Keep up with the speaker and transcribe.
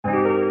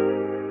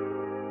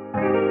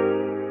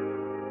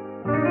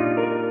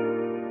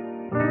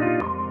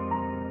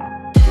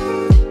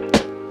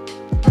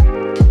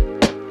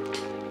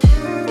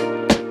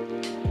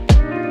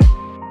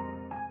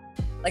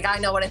I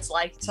know what it's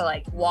like to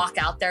like walk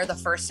out there the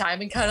first time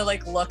and kind of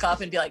like look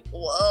up and be like,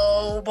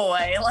 whoa,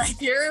 boy, like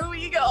here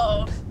we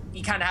go.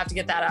 You kind of have to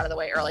get that out of the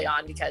way early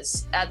on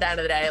because at the end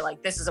of the day,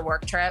 like this is a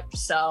work trip.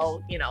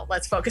 So,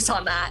 let's focus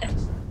on that.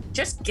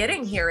 Just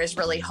getting here is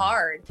really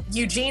hard.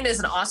 Eugene is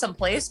an awesome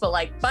place, but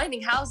like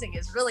finding housing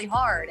is really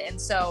hard.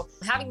 And so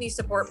having these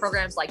support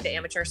programs like the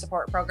amateur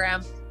support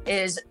program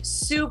is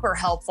super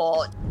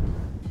helpful.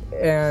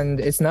 And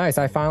it's nice.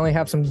 I finally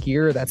have some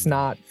gear that's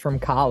not from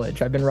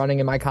college. I've been running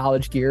in my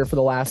college gear for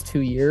the last 2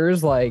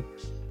 years. Like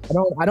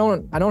I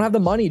don't have the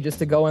money just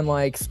to go and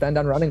like spend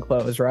on running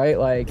clothes, right?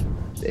 Like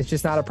it's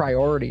just not a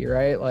priority,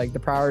 right? Like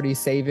the priority is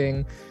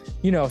saving,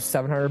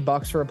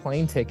 $700 for a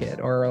plane ticket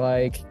or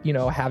like,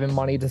 having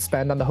money to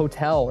spend on the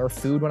hotel or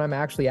food when I'm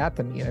actually at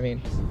the meet. I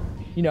mean,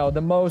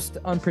 the most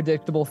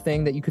unpredictable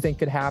thing that you could think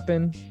could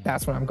happen,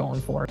 that's what I'm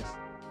going for.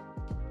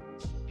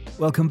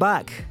 Welcome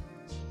back.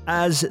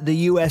 As the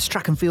US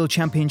Track and Field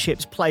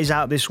Championships plays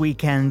out this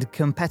weekend,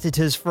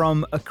 competitors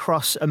from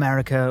across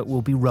America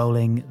will be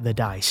rolling the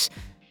dice.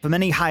 For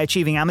many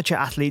high-achieving amateur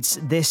athletes,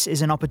 this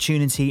is an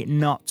opportunity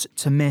not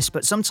to miss,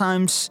 but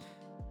sometimes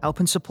help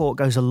and support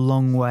goes a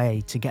long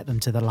way to get them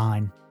to the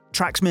line.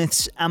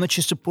 Tracksmith's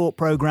amateur support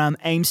program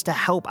aims to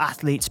help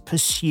athletes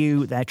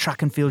pursue their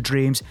track and field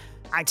dreams,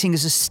 acting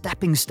as a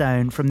stepping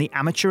stone from the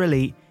amateur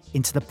elite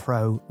into the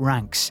pro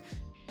ranks.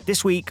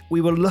 This week,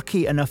 we were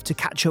lucky enough to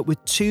catch up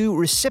with 2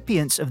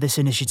 recipients of this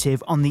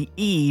initiative on the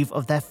eve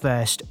of their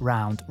first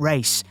round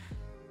race.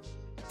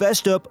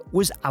 First up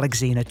was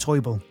Alexina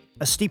Teubel,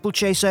 a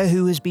steeplechaser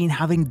who has been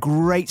having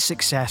great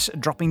success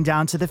dropping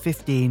down to the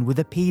 15 with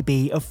a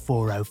PB of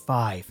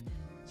 4:05.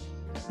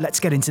 Let's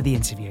get into the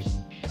interview.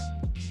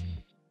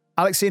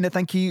 Alexina,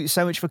 thank you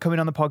so much for coming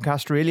on the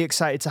podcast. Really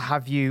excited to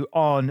have you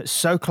on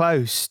so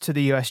close to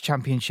the US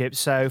Championship.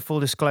 So full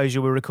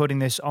disclosure, we're recording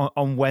this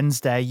on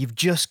Wednesday. You've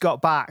just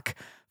got back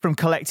from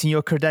collecting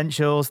your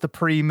credentials, the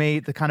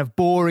pre-meet, the kind of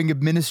boring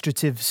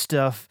administrative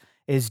stuff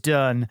is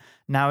done.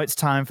 Now it's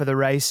time for the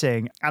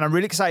racing. And I'm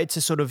really excited to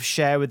sort of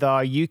share with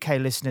our UK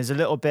listeners a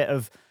little bit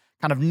of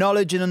kind of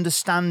knowledge and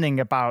understanding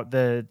about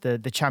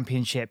the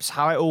championships,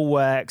 how it all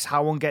works,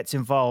 how one gets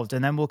involved,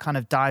 and then we'll kind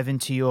of dive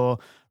into your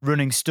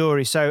running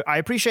story. So I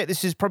appreciate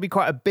this is probably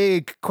quite a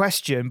big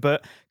question,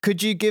 but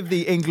could you give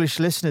the English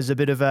listeners a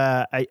bit of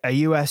a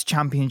US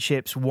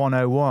Championships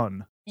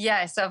 101?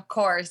 Yes, of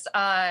course.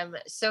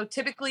 So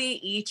typically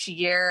each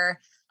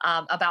year,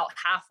 about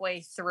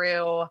halfway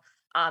through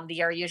the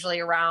year, usually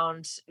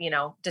around,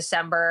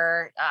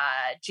 December,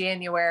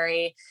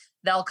 January,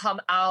 they'll come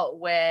out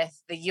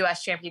with the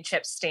US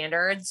Championship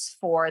standards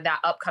for that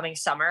upcoming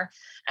summer.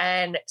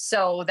 And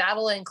so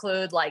that'll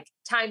include like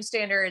time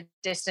standards,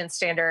 distance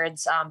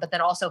standards, but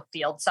then also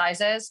field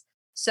sizes.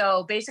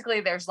 So basically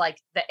there's like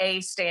the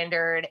A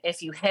standard.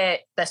 If you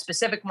hit the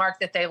specific mark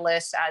that they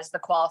list as the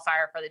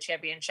qualifier for the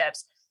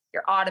championships,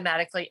 you're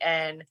automatically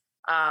in.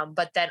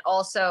 But then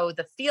also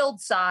the field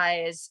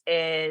size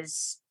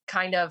is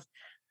kind of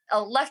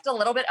left a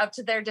little bit up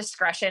to their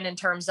discretion in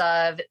terms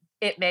of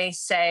it may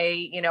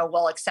say,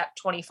 we'll accept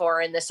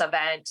 24 in this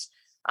event.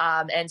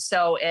 And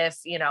so if,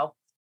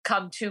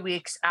 come 2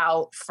 weeks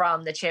out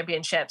from the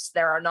championships,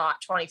 there are not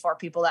 24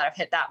 people that have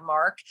hit that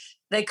mark,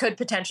 they could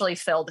potentially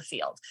fill the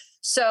field.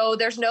 So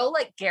there's no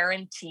like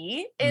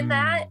guarantee in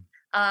that,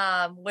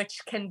 which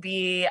can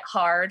be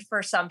hard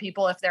for some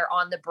people if they're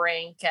on the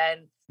brink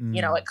and,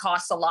 it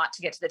costs a lot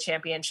to get to the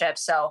championship.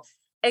 So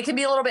it can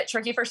be a little bit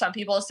tricky for some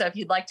people. So if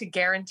you'd like to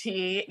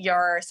guarantee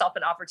yourself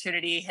an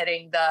opportunity,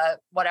 hitting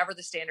whatever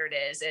the standard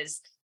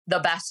is the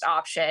best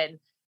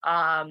option.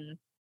 And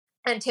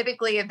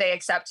typically they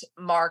accept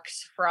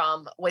marks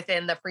from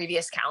within the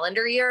previous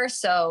calendar year.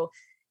 So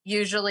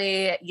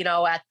usually, at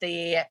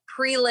the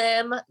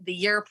prelim the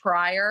year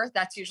prior,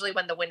 that's usually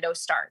when the window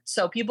starts.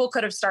 So people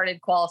could have started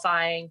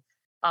qualifying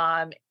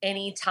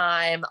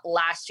anytime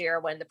last year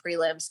when the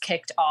prelims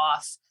kicked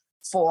off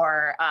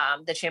for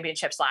the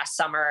championships last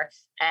summer.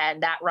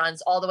 And that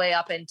runs all the way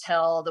up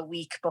until the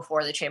week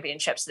before the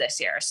championships this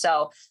year.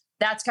 So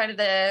that's kind of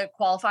the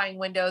qualifying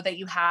window that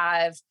you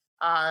have.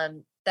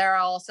 There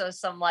are also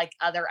some like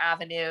other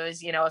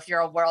avenues, if you're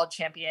a world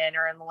champion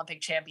or an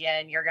Olympic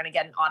champion, you're going to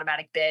get an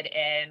automatic bid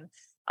in.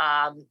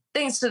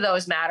 Things to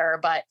those matter.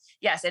 But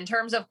yes, in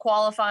terms of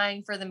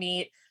qualifying for the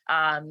meet,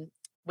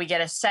 we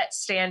get a set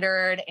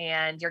standard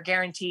and you're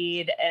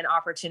guaranteed an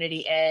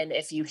opportunity in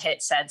if you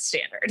hit said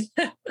standard.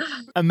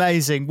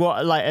 Amazing.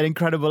 What like an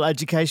incredible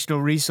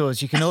educational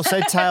resource. You can also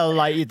tell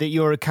like that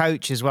you're a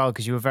coach as well,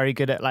 because you were very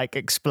good at like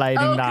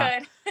explaining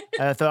that.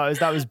 I thought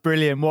that was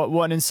brilliant.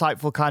 What an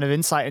insightful kind of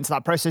insight into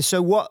that process.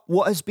 So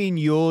what has been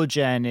your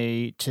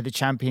journey to the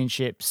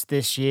championships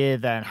this year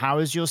then? How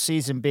has your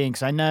season been?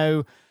 Because I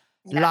know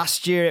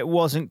last year it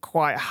wasn't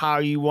quite how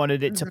you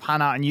wanted it to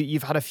pan out, and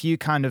you've had a few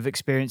kind of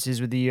experiences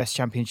with the US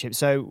Championship.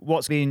 So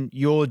what's been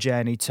your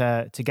journey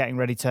to getting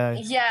ready to?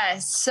 Yeah,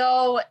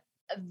 so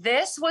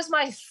this was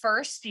my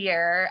first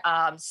year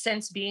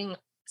since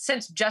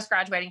since just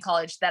graduating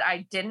college that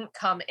I didn't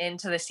come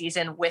into the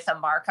season with a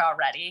mark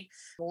already.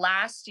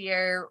 Last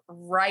year,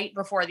 right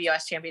before the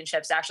US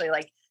Championships, actually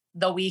like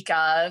the week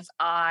of,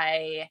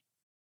 I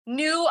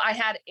knew I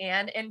had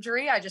an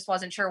injury. I just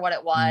wasn't sure what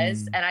it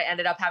was. And I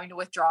ended up having to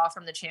withdraw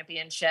from the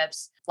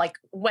championships like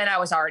when I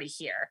was already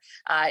here.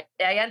 I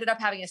ended up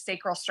having a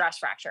sacral stress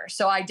fracture.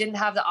 So I didn't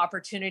have the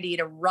opportunity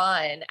to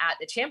run at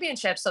the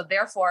championship. So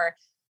therefore,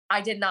 I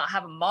did not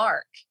have a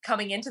mark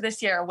coming into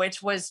this year,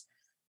 which was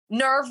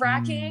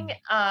nerve-wracking.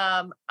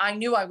 I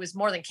knew I was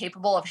more than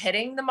capable of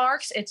hitting the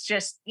marks. It's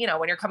just, you know,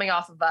 when you're coming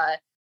off of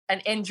an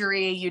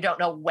injury, you don't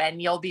know when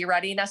you'll be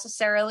ready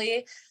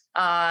necessarily.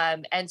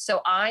 And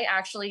so I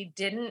actually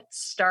didn't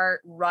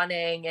start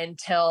running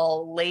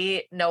until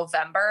late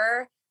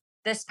November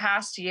this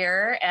past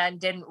year and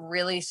didn't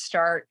really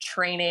start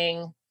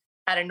training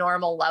at a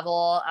normal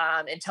level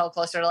until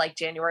closer to like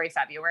January,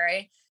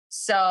 February.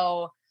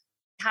 So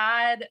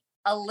had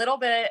a little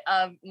bit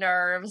of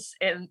nerves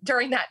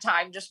during that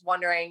time, just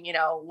wondering, you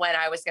know, when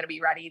I was going to be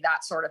ready,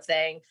 that sort of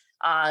thing.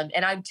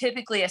 And I'm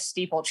typically a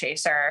steeple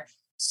chaser.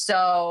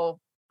 So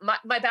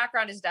my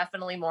background is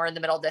definitely more in the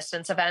middle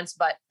distance events,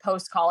 but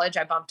post-college,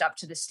 I bumped up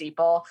to the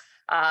steeple.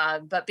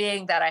 But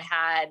being that I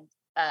had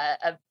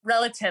a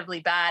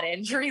relatively bad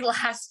injury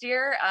last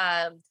year,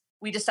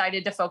 we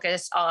decided to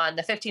focus on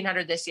the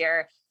 1500 this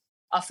year,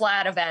 a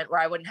flat event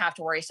where I wouldn't have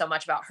to worry so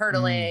much about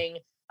hurdling.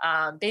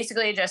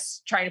 Basically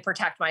just trying to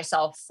protect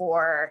myself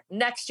for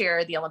next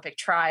year, the Olympic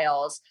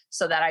trials,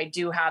 so that I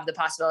do have the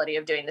possibility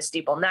of doing the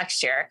steeple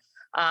next year.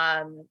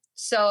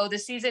 So the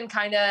season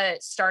kind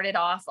of started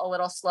off a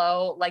little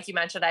slow. Like you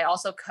mentioned, I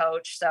also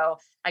coach. So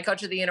I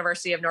coach at the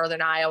University of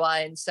Northern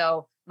Iowa. And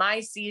so my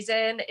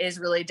season is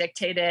really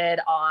dictated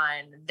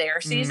on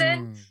their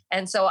season.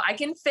 And so I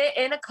can fit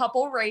in a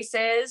couple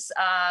races,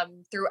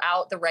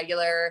 throughout the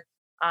regular,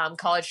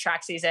 college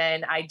track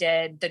season. I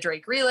did the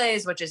Drake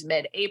Relays, which is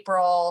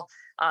mid-April.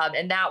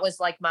 And that was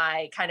like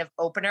my kind of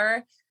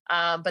opener.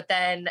 But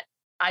then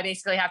I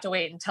basically have to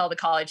wait until the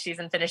college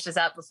season finishes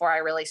up before I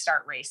really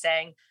start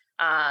racing.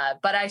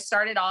 But I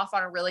started off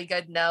on a really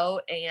good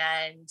note,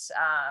 and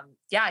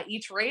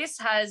each race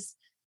has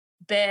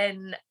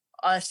been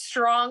a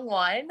strong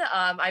one.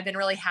 I've been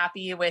really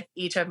happy with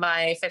each of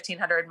my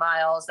 1500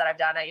 miles that I've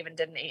done. I even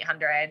did an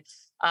 800.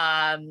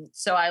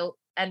 So I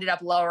ended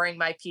up lowering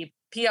my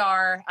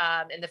PR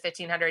in the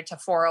 1500 to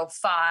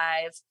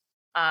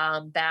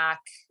 405 back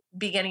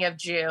beginning of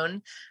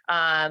June.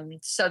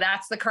 So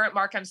that's the current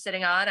mark I'm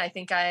sitting on. I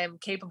think I'm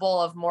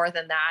capable of more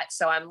than that.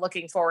 So I'm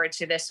looking forward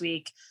to this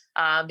week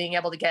being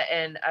able to get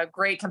in a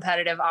great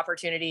competitive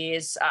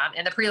opportunities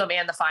in the prelim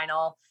and the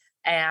final,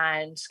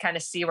 and kind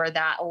of see where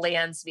that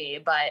lands me.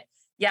 But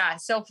yeah,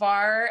 so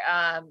far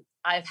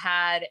I've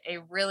had a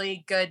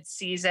really good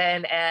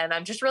season, and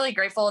I'm just really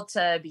grateful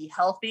to be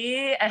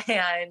healthy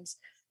and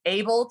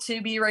able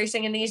to be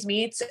racing in these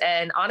meets.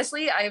 And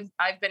honestly,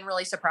 I've been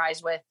really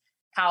surprised with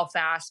how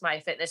fast my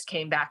fitness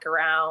came back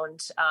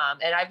around.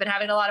 And I've been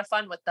having a lot of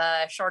fun with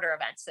the shorter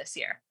events this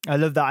year. I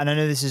love that. And I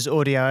know this is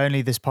audio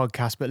only, this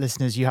podcast, but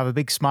listeners, you have a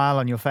big smile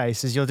on your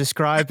face as you're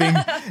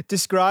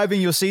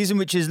describing your season,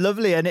 which is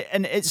lovely. And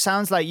it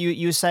sounds like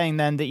you were saying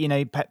then that, you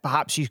know,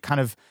 perhaps you kind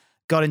of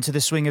got into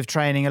the swing of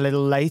training a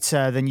little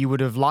later than you would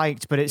have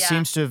liked, but it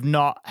seems to have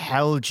not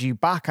held you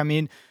back. I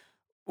mean,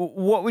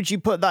 what would you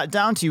put that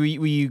down to? Were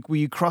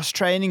you cross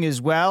training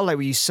as well? Like,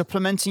 were you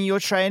supplementing your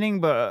training?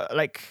 But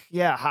like,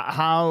 yeah,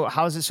 how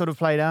has it sort of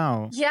played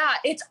out? Yeah,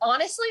 it's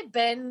honestly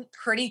been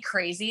pretty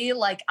crazy.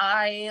 Like,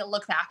 I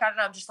look back on it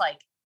and I'm just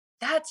like,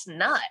 that's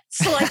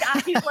nuts.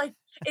 Like,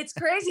 it's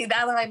crazy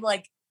that I'm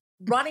like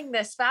running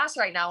this fast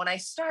right now when I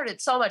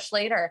started so much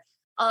later.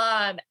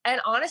 And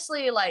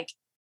honestly, like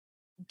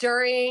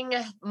during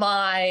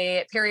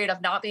my period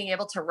of not being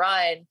able to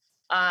run,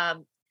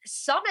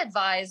 some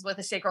advise with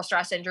a sacral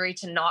stress injury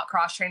to not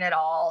cross train at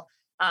all.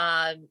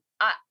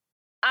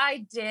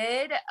 I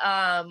did,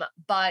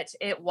 but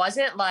it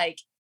wasn't like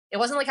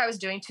I was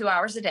doing 2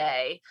 hours a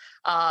day.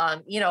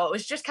 You know, it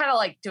was just kind of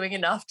like doing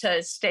enough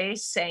to stay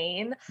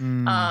sane,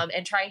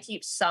 and try and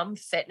keep some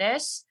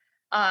fitness.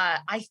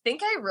 I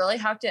think I really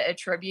have to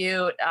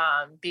attribute,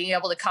 being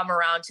able to come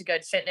around to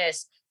good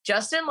fitness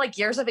just in like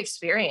years of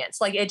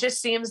experience. Like, it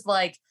just seems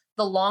like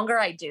the longer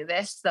I do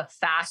this, the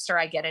faster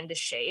I get into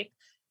shape.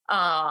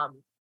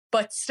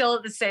 But still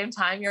at the same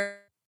time,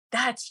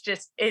 that's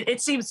just,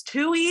 it seems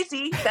too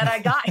easy that I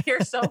got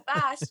here so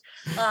fast.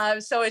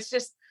 So it's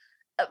just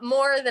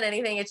more than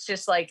anything, it's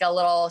just like a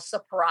little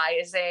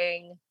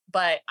surprising,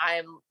 but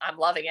I'm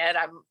loving it.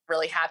 I'm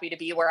really happy to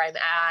be where I'm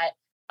at.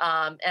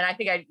 And I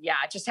think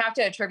just have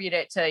to attribute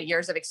it to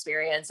years of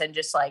experience, and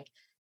just like,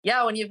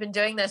 when you've been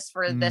doing this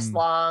for this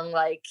long,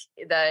 like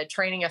the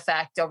training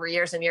effect over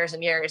years and years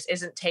and years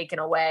isn't taken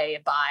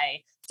away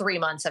by 3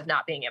 months of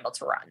not being able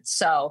to run.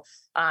 So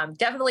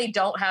definitely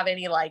don't have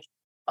any like,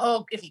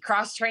 oh, if you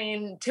cross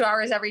train 2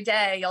 hours every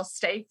day, you'll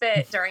stay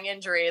fit during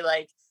injury.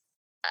 Like,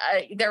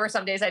 there were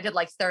some days I did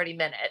like 30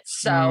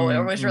 minutes. So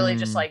it was really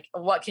just like,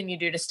 what can you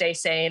do to stay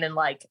sane and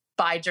like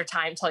bide your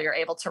time till you're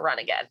able to run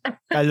again?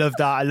 I love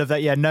that. I love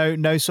that. Yeah,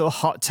 no sort of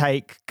hot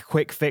take,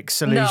 quick fix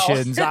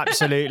solutions. No.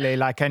 Absolutely.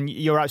 Like, and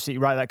you're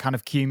absolutely right. That kind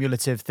of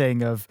cumulative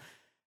thing of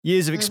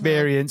years of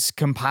experience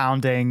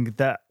compounding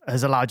that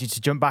has allowed you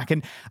to jump back.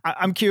 And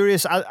I'm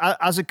curious,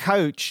 as a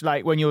coach,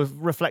 like when you're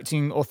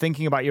reflecting or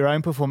thinking about your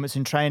own performance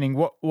in training,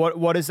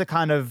 what is the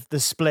kind of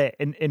the split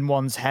in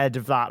one's head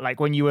of that?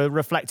 Like when you were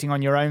reflecting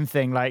on your own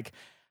thing, like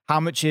how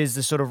much is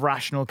the sort of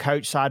rational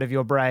coach side of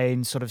your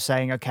brain sort of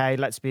saying, okay,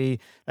 let's be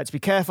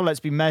careful, let's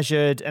be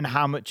measured, and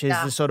how much is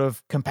the sort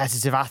of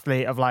competitive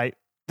athlete of like,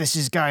 this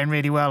is going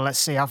really well, let's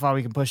see how far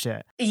we can push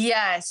it?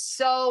 Yes.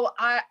 So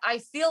I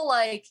feel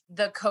like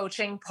the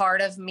coaching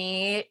part of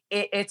me,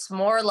 it's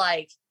more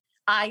like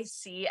I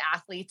see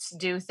athletes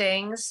do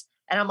things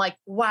and I'm like,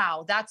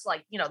 wow, that's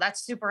like,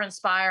 that's super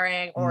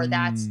inspiring, or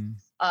that's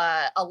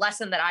a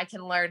lesson that I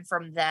can learn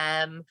from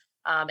them,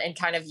 and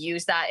kind of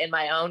use that in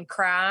my own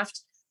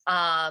craft.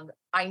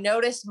 I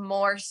notice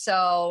more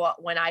so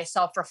when I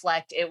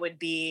self-reflect, it would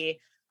be,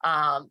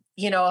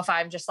 if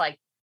I'm just like,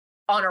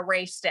 on a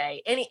race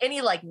day,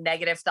 any like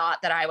negative thought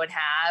that I would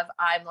have,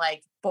 I'm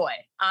like, boy,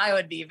 I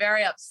would be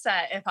very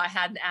upset if I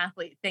had an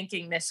athlete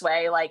thinking this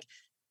way. Like,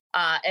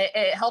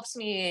 it helps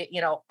me,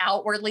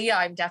 outwardly.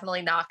 I'm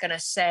definitely not going to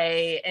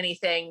say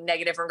anything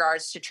negative in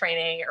regards to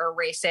training or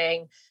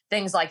racing,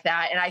 things like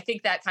that. And I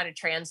think that kind of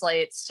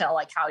translates to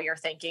like how you're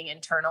thinking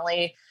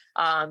internally,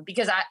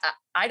 because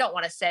I don't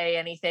want to say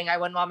anything I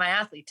wouldn't want my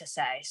athlete to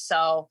say.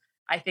 So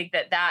I think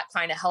that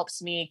kind of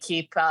helps me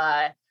keep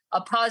a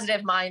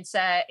positive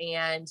mindset.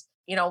 And,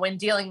 when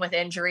dealing with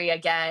injury,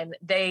 again,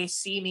 they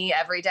see me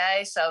every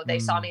day. So they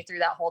saw me through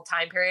that whole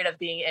time period of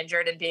being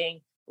injured and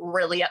being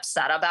really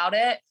upset about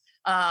it.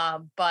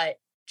 But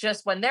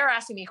just when they're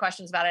asking me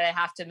questions about it, I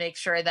have to make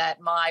sure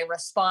that my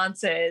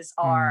responses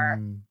are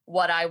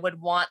what I would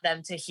want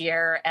them to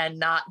hear, and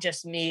not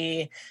just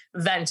me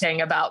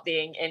venting about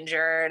being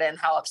injured and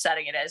how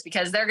upsetting it is,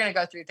 because they're going to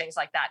go through things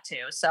like that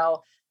too.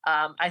 So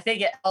I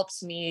think it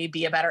helps me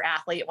be a better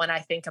athlete when I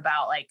think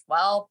about like,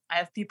 well, I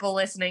have people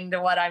listening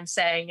to what I'm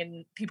saying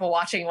and people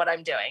watching what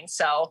I'm doing.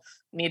 So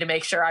I need to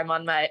make sure I'm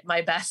on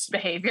my best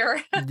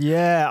behavior.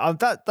 Yeah,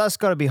 that's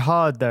got to be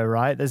hard though,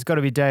 right? There's got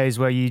to be days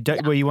where you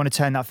don't, where you want to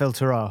turn that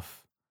filter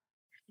off.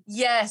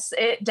 Yes,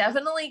 it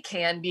definitely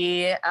can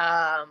be. And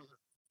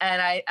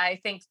I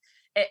think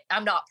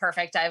I'm not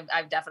perfect.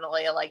 I've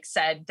definitely like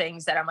said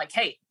things that I'm like,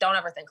 hey, don't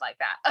ever think like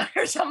that,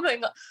 or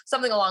something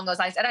along those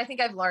lines. And I think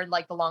I've learned,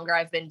 like, the longer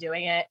I've been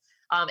doing it,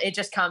 it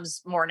just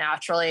comes more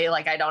naturally.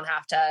 Like, I don't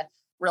have to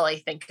really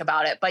think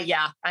about it. But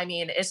yeah, I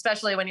mean,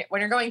 especially when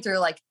you're going through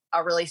like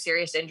a really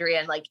serious injury,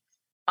 and like,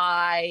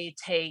 I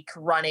take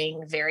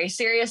running very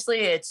seriously.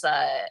 It's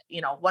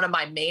one of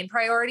my main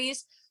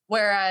priorities.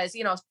 Whereas,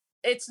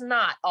 it's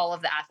not all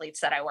of the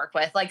athletes that I work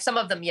with. Like, some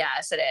of them,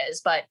 yes, it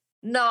is, but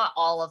not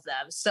all of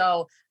them.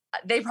 So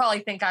they probably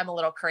think I'm a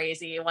little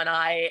crazy when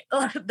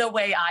the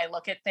way I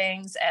look at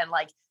things, and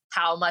like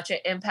how much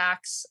it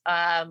impacts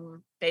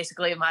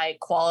basically my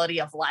quality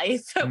of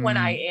life when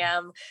I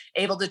am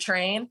able to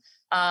train.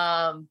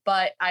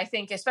 But I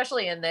think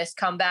especially in this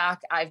comeback,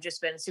 I've just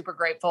been super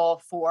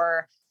grateful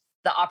for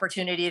the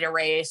opportunity to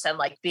race, and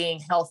like being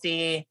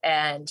healthy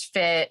and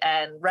fit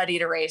and ready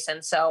to race.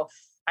 And so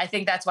I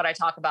think that's what I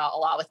talk about a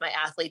lot with my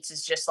athletes,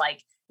 is just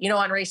like,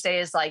 on race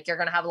days, like, you're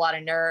going to have a lot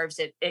of nerves.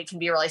 It can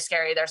be really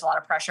scary. There's a lot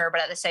of pressure, but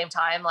at the same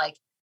time, like,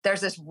 there's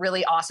this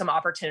really awesome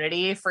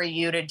opportunity for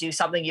you to do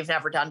something you've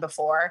never done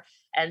before.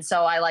 And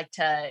so I like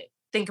to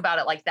think about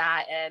it like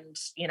that, and,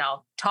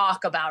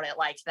 talk about it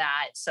like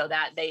that, so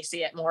that they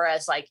see it more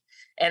as like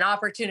an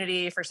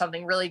opportunity for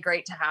something really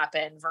great to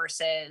happen,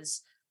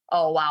 versus,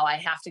 oh, wow, I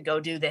have to go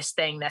do this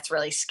thing that's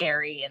really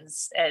scary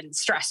and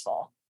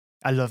stressful.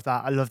 I love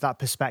that. I love that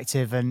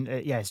perspective. And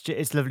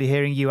it's lovely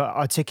hearing you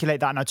articulate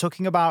that. Now,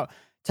 talking about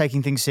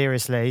taking things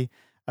seriously,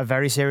 a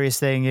very serious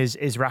thing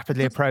is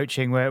rapidly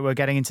approaching. We're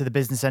getting into the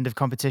business end of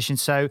competition.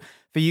 So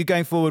for you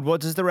going forward, what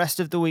does the rest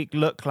of the week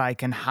look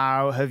like, and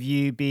how have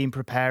you been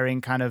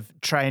preparing kind of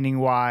training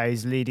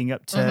wise leading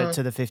up to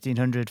the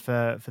 1500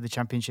 for the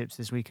championships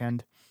this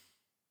weekend?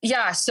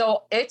 Yeah,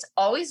 so it's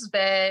always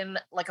been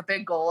like a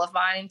big goal of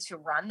mine to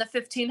run the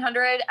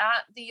 1500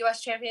 at the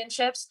US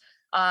Championships.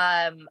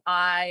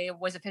 I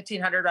was a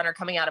 1500 runner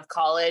coming out of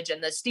college,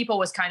 and the steeple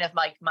was kind of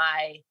like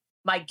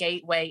my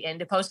gateway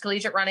into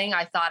post-collegiate running.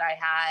 I thought I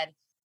had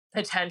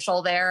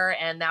potential there,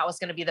 and that was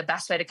going to be the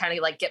best way to kind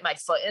of like get my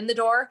foot in the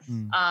door.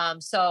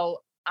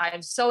 So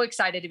I'm so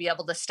excited to be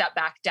able to step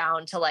back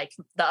down to like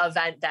the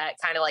event that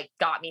kind of like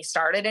got me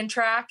started in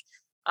track,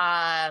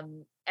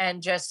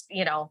 and just,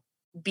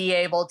 be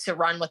able to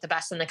run with the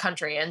best in the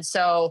country. And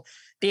so,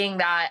 being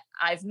that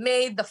I've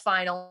made the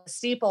final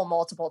steeple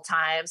multiple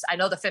times, I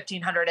know the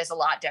 1500 is a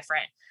lot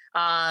different.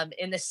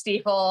 In the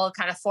steeple,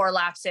 kind of 4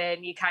 laps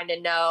in, you kind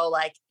of know,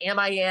 like, am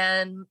I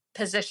in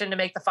position to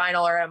make the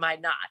final or am I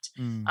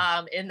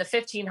not? In the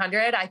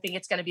 1500, I think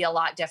it's going to be a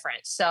lot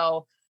different.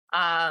 So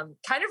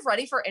Kind of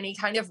ready for any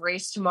kind of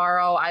race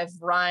tomorrow. I've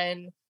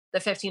run the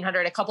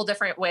 1500 a couple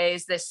different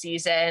ways this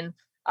season.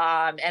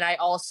 And I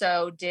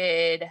also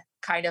did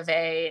kind of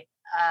a,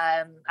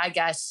 I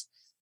guess,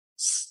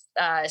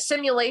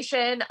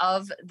 simulation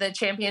of the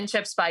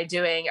championships by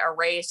doing a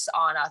race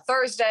on a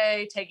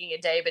Thursday, taking a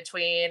day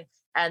between,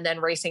 and then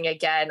racing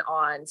again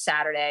on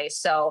Saturday.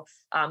 So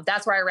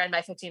that's where I ran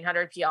my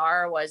 1500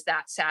 PR, was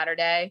that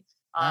Saturday.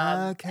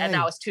 And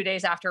that was 2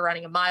 days after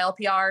running a mile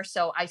PR.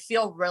 So I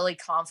feel really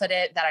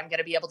confident that I'm going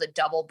to be able to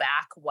double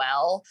back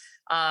well,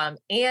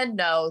 and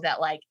know that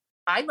like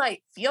I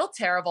might feel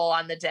terrible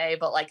on the day,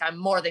 but like I'm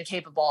more than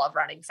capable of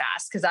running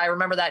fast. Cause I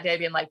remember that day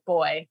being like,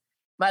 boy,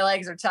 my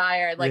legs are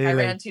tired. Like I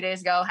ran 2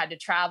 days ago, had to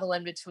travel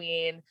in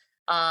between.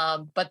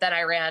 But then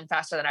I ran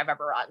faster than I've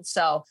ever run.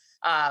 So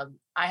I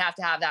have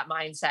to have that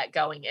mindset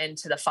going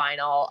into the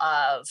final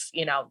of,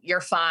 you know,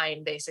 you're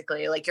fine,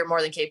 basically, like you're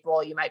more than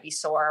capable. You might be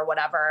sore or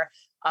whatever.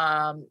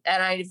 And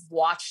I've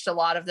watched a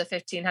lot of the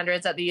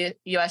 1500s at the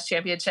US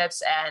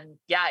championships, and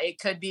yeah, it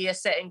could be a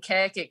sit and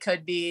kick. It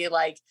could be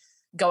like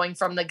going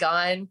from the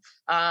gun.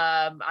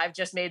 I've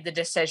just made the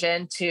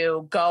decision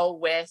to go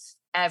with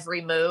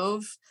every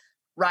move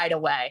right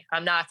away.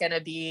 I'm not going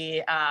to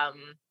be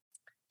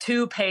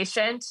too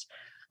patient.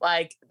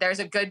 Like there's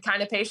a good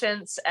kind of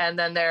patience, and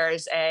then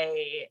there's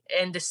a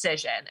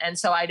indecision. And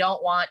so I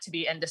don't want to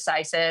be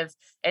indecisive.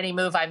 Any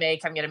move I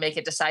make, I'm going to make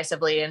it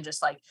decisively. And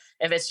just like,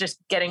 if it's just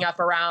getting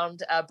up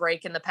around a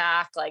break in the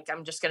pack, like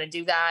I'm just going to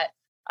do that.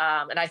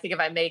 And I think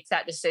if I make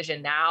that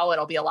decision now,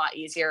 it'll be a lot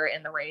easier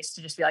in the race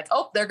to just be like,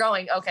 oh, they're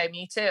going. Okay,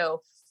 me too.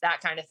 That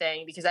kind of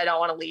thing, because I don't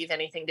want to leave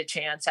anything to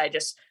chance.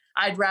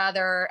 I'd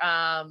rather,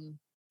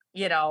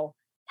 you know,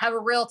 have a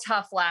real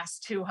tough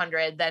last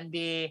 200 than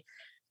be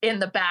in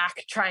the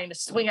back trying to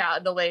swing out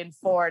in the lane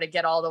 4 to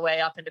get all the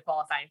way up into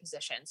qualifying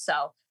position.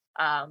 So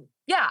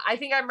yeah, I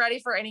think I'm ready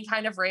for any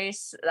kind of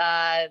race.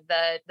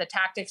 The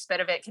tactics bit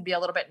of it can be a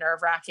little bit nerve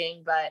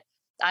wracking, but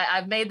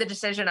I've made the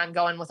decision. I'm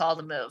going with all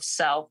the moves.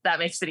 So that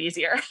makes it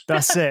easier.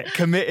 That's it.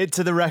 Committed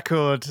to the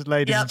record,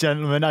 ladies and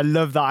gentlemen. I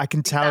love that. I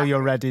can tell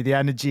you're ready. The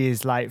energy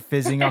is like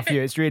fizzing off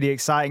you. It's really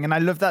exciting. And I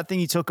love that thing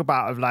you talk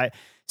about of like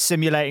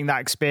simulating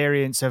that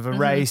experience of a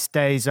race,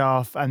 days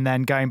off, and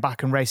then going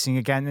back and racing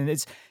again. And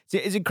it's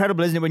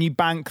incredible, isn't it? When you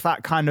bank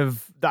that kind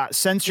of that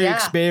sensory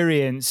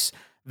experience,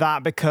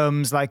 that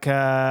becomes like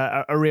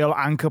a real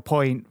anchor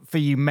point for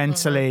you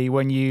mentally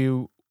when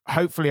you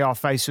hopefully are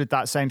faced with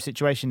that same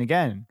situation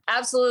again.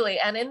 Absolutely.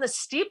 And in the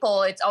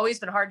steeple, it's always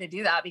been hard to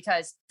do that,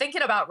 because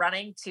thinking about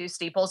running 2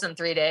 steeples in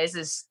 3 days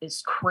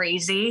is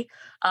crazy.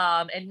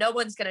 And no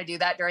one's going to do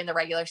that during the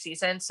regular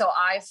season. So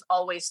I've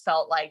always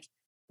felt like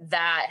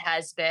that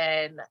has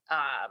been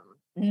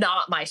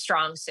not my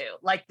strong suit.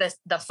 Like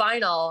the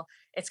final,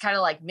 it's kind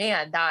of like,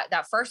 man,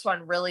 that first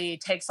one really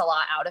takes a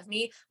lot out of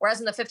me. Whereas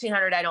in the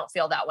 1500, I don't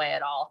feel that way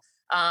at all.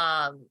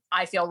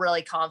 I feel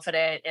really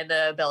confident in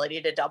the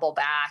ability to double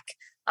back.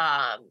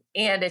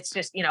 And it's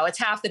just, you know, it's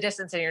half the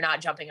distance and you're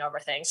not jumping over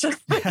things. So it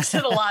makes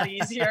it a lot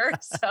easier.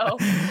 So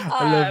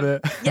I love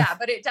it. Yeah,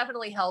 but it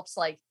definitely helps,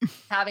 like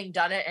having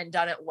done it and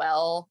done it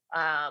well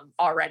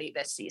already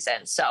this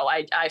season. So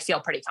I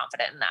feel pretty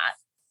confident in that.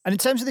 And in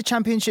terms of the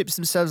championships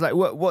themselves, like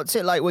what's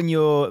it like when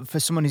you're, for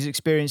someone who's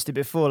experienced it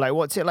before, like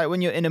what's it like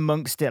when you're in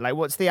amongst it? Like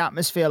what's the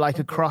atmosphere like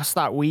across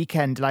that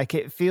weekend? Like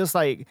it feels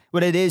like,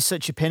 well, it is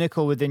such a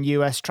pinnacle within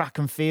US track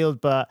and field,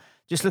 but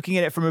just looking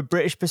at it from a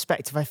British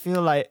perspective, I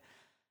feel like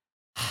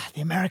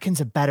the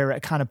Americans are better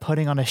at kind of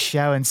putting on a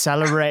show and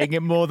celebrating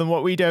it more than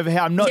what we do over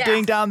here. I'm not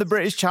doing down the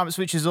British champs,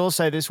 which is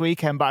also this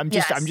weekend, but I'm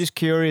just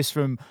curious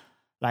from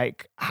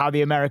like how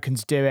the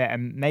Americans do it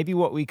and maybe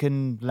what we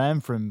can learn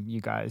from you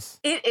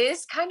guys. It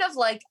is kind of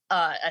like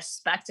a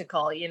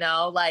spectacle, you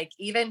know, like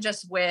even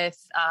just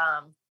with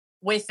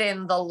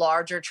within the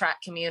larger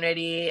track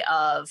community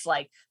of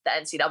like the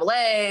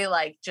NCAA,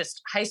 like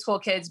just high school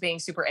kids being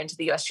super into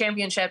the US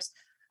championships.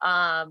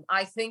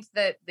 I think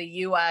that the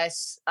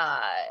US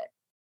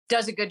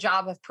does a good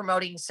job of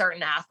promoting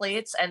certain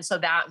athletes. And so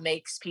that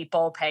makes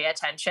people pay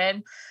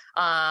attention.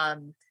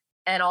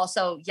 And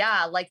also,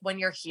 yeah, like when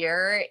you're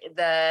here,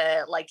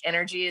 the like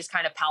energy is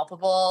kind of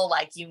palpable.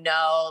 Like, you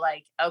know,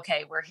 like,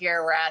 okay, we're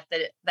here, we're at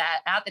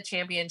the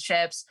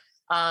championships.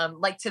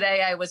 Like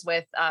today I was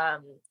with,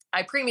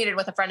 I pre-meeted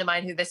with a friend of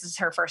mine who this is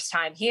her first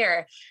time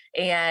here.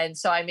 And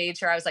so I made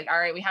sure I was like, all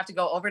right, we have to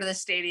go over to the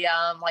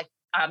stadium. Like,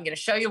 I'm going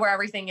to show you where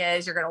everything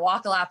is. You're going to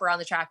walk a lap around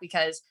the track,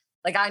 because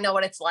like, I know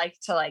what it's like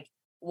to like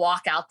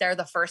walk out there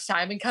the first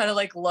time and kind of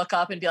like look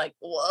up and be like,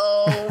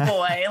 whoa,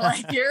 boy,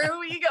 like here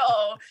we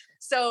go.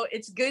 So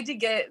it's good to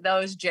get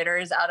those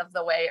jitters out of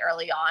the way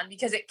early on,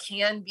 because it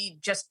can be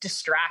just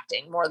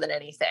distracting more than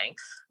anything.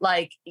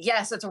 Like,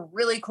 yes, it's a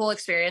really cool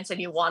experience and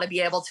you want to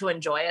be able to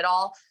enjoy it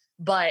all.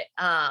 But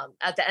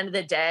at the end of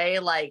the day,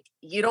 like,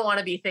 you don't want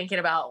to be thinking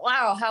about,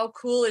 wow, how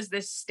cool is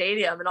this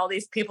stadium and all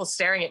these people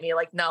staring at me?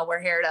 Like, no,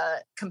 we're here to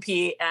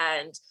compete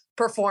and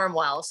perform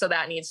well. So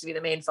that needs to be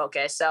the main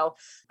focus. So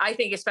I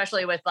think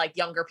especially with like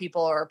younger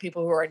people or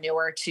people who are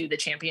newer to the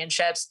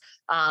championships,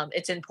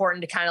 it's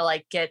important to kind of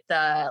like get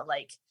the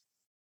like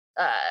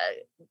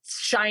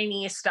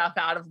shiny stuff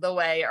out of the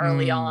way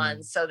early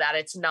on so that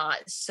it's not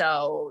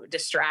so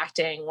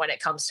distracting when it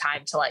comes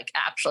time to like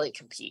actually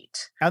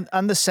compete.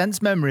 And the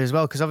sense memory as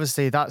well, because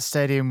obviously that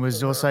stadium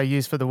was also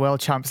used for the world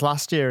champs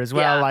last year as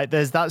well. Like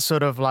there's that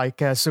sort of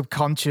like a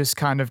subconscious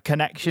kind of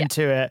connection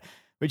to it,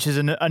 which is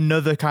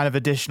another kind of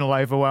additional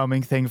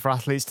overwhelming thing for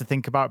athletes to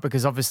think about,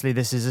 because obviously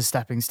this is a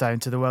stepping stone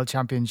to the world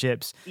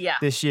championships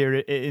this year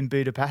in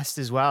Budapest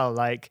as well.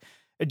 Like,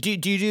 do you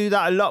do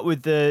that a lot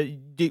with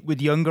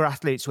younger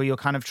athletes, where you're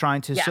kind of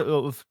trying to sort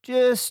of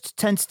just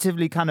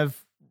tentatively kind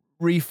of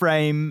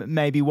reframe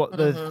maybe what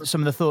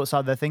some of the thoughts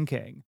are they're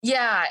thinking?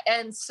 Yeah.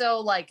 And so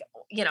like,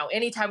 you know,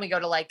 anytime we go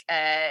to like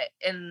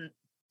in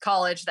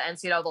college, the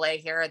NCAA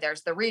here,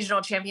 there's the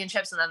regional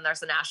championships and then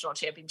there's the national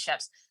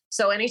championships.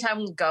 So anytime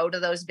we go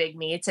to those big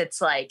meets, it's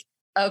like,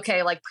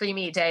 okay, like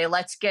pre-meet day,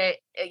 let's get,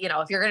 you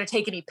know, if you're going to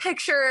take any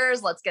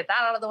pictures, let's get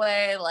that out of the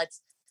way. Let's,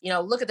 you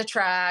know, look at the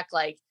track,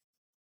 like,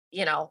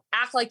 you know,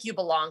 act like you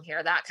belong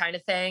here, that kind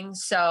of thing.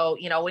 So,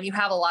 you know, when you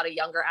have a lot of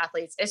younger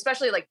athletes,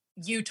 especially like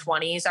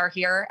U20s are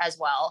here as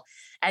well,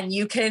 and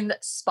you can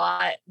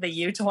spot the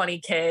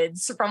U20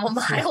 kids from a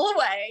mile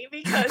away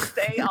because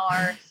they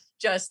are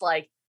just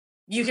like,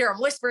 you hear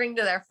them whispering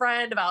to their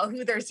friend about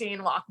who they're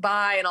seeing walk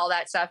by and all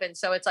that stuff. And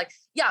so it's like,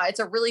 yeah, it's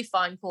a really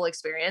fun, cool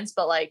experience,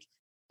 but like,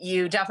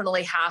 you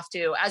definitely have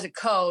to, as a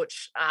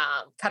coach,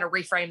 kind of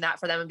reframe that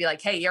for them and be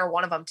like, hey, you're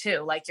one of them too.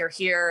 Like you're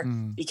here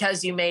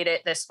because you made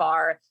it this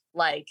far.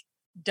 Like,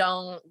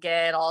 don't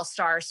get all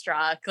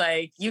starstruck.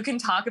 Like you can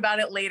talk about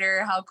it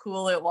later, how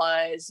cool it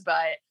was,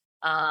 but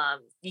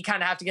you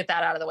kind of have to get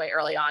that out of the way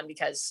early on,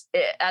 because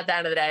at the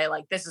end of the day,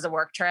 like this is a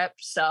work trip.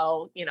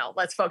 So, you know,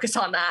 let's focus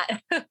on that.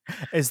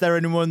 Is there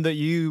anyone that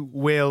you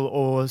will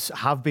or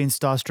have been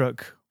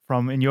starstruck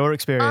from in your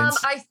experience?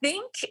 I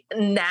think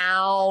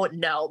now,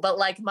 no, but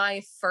like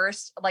my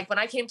first, like when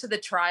I came to the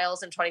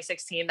trials in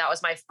 2016, that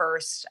was my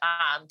first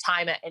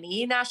time at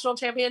any national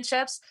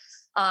championships.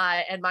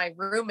 And my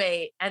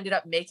roommate ended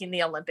up making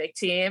the Olympic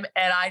team.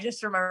 And I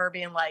just remember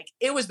being like,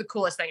 it was the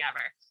coolest thing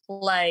ever.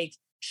 Like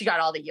she got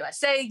all the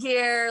USA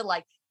gear,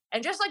 like,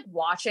 and just like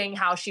watching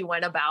how she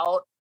went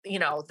about, you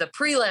know, the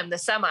prelim, the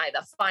semi,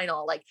 the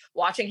final, like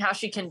watching how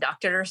she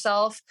conducted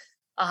herself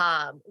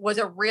was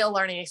a real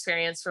learning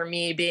experience for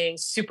me, being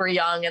super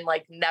young and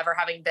like never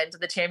having been to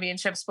the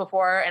championships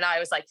before. And I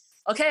was like,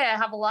 okay, I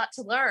have a lot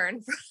to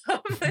learn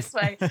from this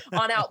way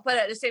on out. But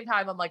at the same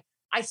time, I'm like,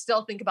 I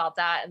still think about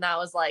that. And that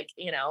was like,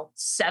 you know,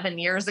 7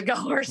 years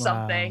ago or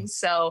something.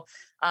 So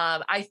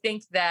I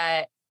think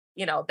that,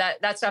 you know,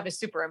 that stuff is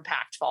super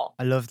impactful.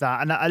 I love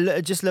that. And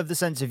I just love the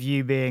sense of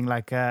you being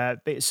like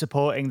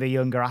supporting the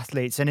younger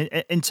athletes. And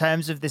in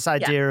terms of this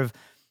idea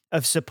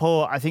of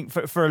support, I think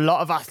for a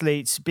lot of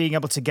athletes being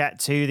able to get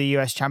to the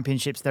US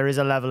championships, there is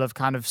a level of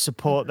kind of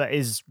support that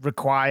is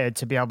required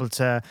to be able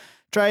to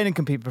train and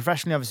compete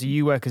professionally. Obviously,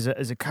 you work as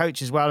a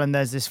coach as well, and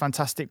there's this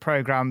fantastic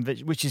program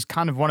which is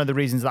kind of one of the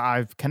reasons that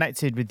I've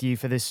connected with you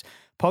for this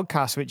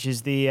podcast, which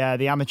is the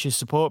amateur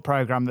support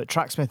program that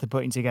Tracksmith are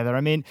putting together.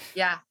 I mean,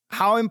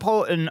 how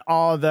important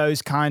are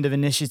those kind of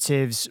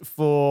initiatives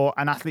for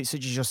an athlete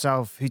such as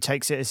yourself who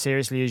takes it as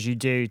seriously as you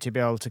do to be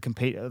able to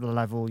compete at the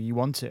level you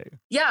want to?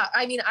 Yeah,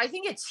 I mean, I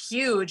think it's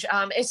huge,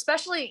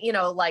 especially, you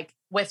know, like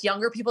with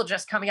younger people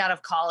just coming out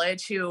of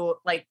college who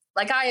like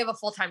I have a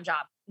full-time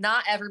job.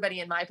 Not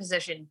everybody in my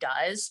position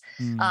does.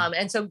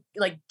 And so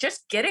like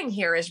just getting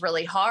here is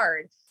really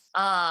hard.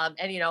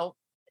 And, you know,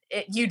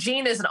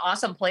 Eugene is an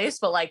awesome place,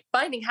 but like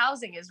finding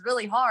housing is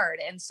really hard.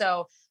 And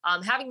so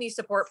having these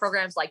support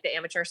programs like the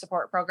amateur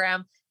support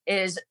program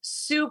is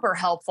super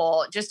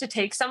helpful, just to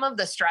take some of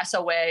the stress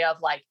away of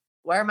like,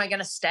 where am I going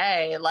to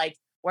stay? Like,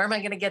 where am I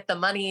going to get the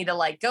money to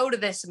like go to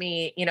this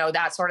meet, you know,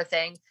 that sort of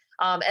thing.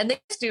 And they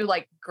just do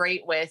like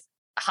great with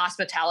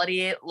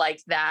hospitality,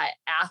 like that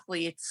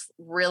athletes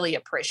really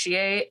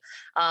appreciate.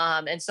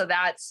 And so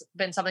that's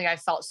been something I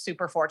felt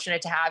super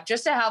fortunate to have,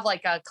 just to have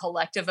like a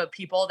collective of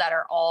people that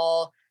are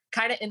all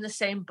kind of in the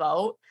same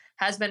boat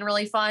has been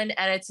really fun.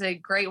 And it's a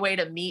great way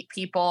to meet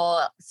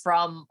people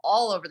from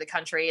all over the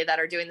country that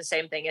are doing the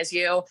same thing as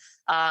you.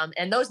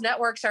 And those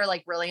networks are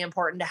like really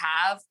important to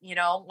have, you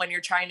know, when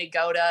you're trying to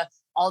go to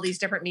all these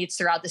different meets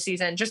throughout the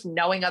season. Just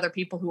knowing other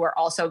people who are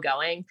also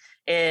going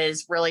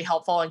is really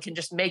helpful and can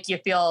just make you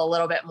feel a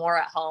little bit more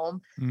at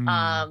home.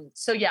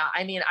 So yeah,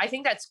 I mean, I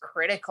think that's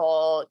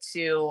critical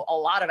to a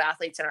lot of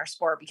athletes in our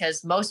sport,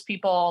 because most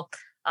people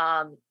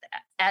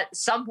at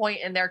some point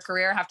in their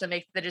career have to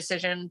make the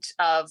decision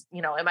of,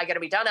 you know, am I going to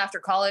be done after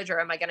college or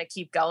am I going to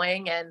keep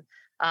going? And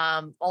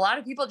a lot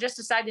of people just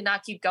decide to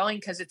not keep going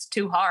because it's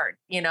too hard,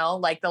 you know,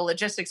 like the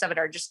logistics of it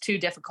are just too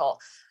difficult.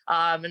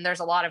 And there's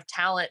a lot of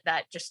talent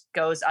that just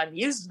goes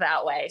unused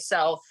that way.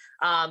 So,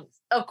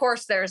 of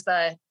course,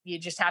 you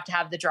just have to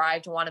have the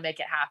drive to want to make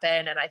it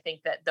happen. And I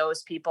think that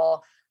those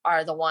people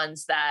are the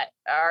ones that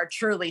are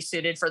truly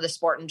suited for the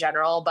sport in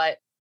general. But,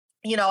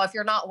 you know, if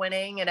you're not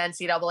winning an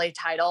NCAA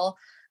title,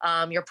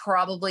 you're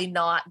probably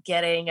not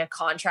getting a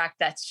contract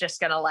that's just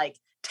going to like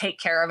take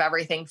care of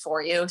everything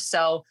for you.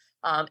 So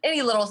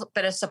any little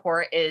bit of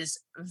support is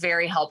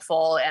very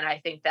helpful. And I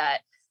think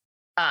that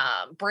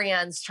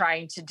brands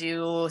trying to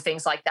do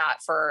things like that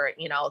for,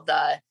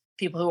 the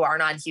people who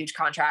aren't on huge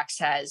contracts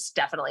has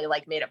definitely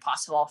like made it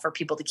possible for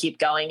people to keep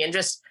going and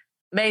just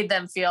made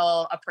them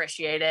feel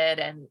appreciated.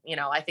 And,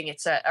 I think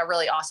it's a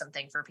really awesome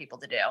thing for people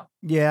to do.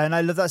 Yeah. And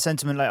I love that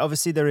sentiment. Like,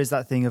 obviously there is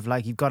that thing of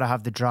like, you've got to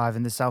have the drive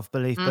and the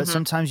self-belief, but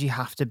sometimes you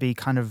have to be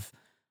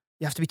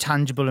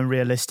tangible and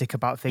realistic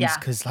about things.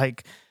 Cause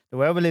like the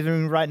way we're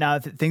living right now,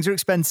 things are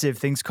expensive,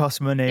 things cost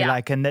money.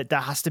 Like, and that there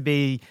has to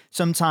be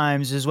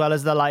sometimes, as well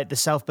as the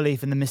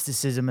self-belief and the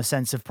mysticism, a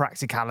sense of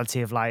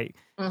practicality of like,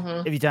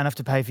 if you don't have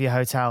to pay for your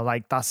hotel,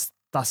 like that's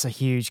a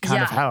huge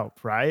kind of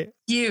help, right?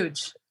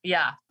 Huge.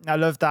 Yeah. I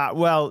love that.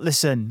 Well,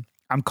 listen,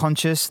 I'm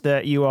conscious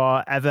that you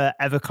are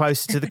ever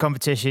closer to the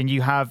competition.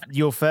 You have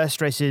your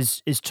first race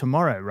is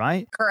tomorrow,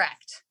 right?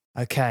 Correct.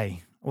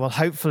 Okay. Well,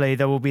 hopefully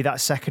there will be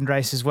that second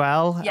race as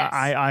well. Yes.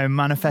 I'm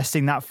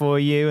manifesting that for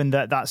you, and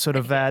that sort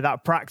of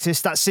that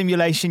practice, that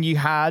simulation you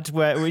had,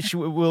 which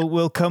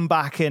will come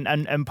back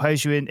and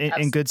pose you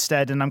in good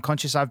stead. And I'm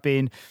conscious I've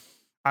been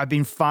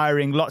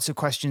firing lots of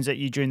questions at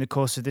you during the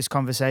course of this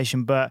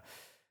conversation, but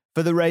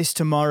for the race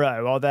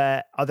tomorrow, are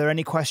there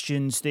any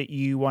questions that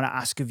you want to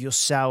ask of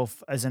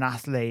yourself as an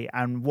athlete,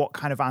 and what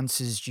kind of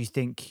answers do you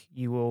think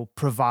you will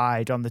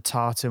provide on the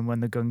tartan when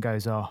the gun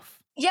goes off?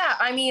 Yeah,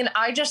 I mean,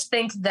 I just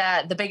think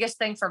that the biggest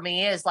thing for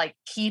me is like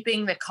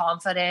keeping the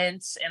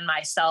confidence in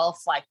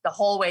myself, like the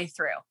whole way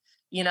through,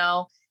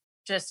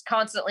 just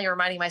constantly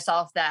reminding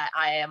myself that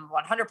I am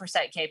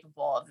 100%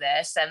 capable of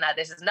this and that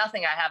this is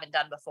nothing I haven't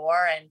done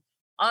before. And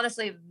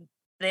honestly,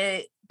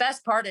 the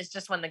best part is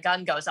just when the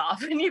gun goes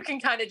off and you can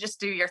kind of just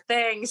do your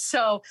thing.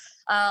 So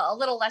a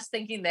little less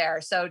thinking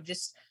there. So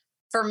just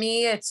for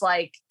me, it's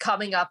like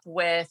coming up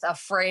with a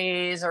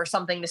phrase or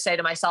something to say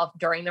to myself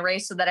during the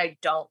race so that I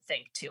don't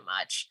think too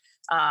much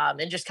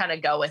and just kind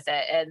of go with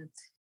it. And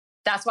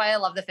that's why I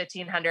love the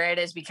 1500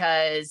 is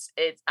because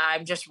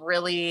I'm just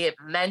really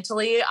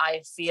mentally,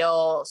 I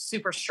feel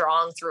super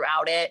strong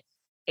throughout it.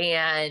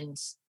 And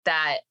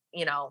that,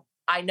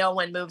 I know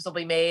when moves will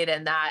be made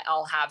and that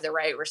I'll have the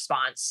right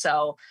response.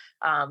 So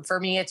for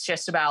me, it's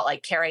just about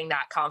like carrying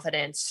that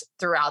confidence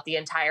throughout the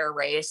entire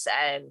race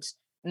and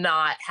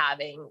not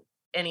having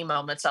any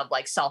moments of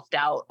like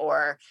self-doubt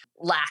or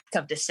lack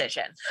of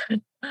decision.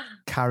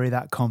 Carry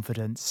that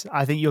confidence.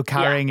 I think you're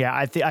carrying it.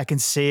 I think I can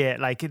see it.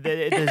 Like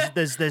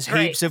there's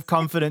heaps of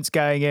confidence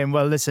going in.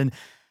 Well, listen,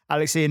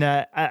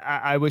 Alexina,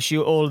 I wish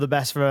you all the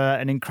best for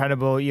an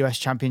incredible US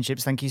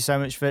Championships. Thank you so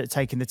much for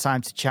taking the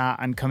time to chat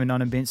and coming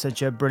on and being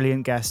such a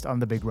brilliant guest on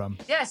The Big Run.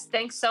 Yes,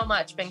 thanks so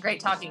much. Been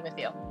great talking with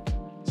you.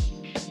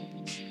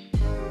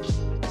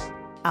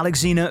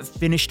 Alexina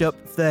finished up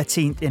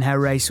 13th in her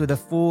race with a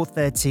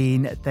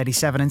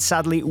 4:13.37 and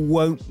sadly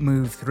won't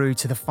move through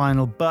to the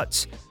final,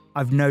 but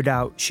I've no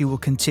doubt she will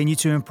continue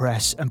to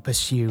impress and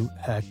pursue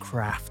her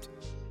craft.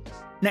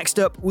 Next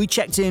up, we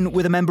checked in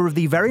with a member of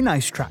the very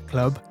nice track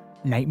club,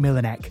 Nate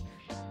Mylenek.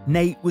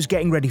 Nate was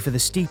getting ready for the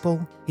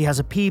steeple. He has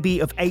a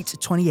PB of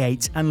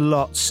 8:28 and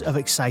lots of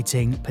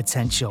exciting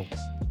potential.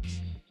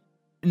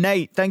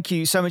 Nate, thank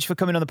you so much for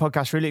coming on the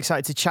podcast. Really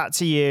excited to chat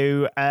to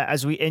you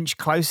as we inch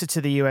closer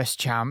to the US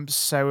Champs.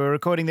 So we're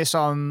recording this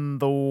on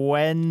the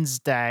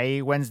Wednesday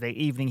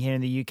evening here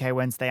in the UK,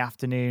 Wednesday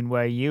afternoon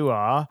where you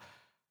are.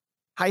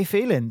 How are you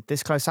feeling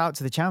this close out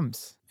to the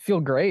Champs? Feel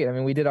great. I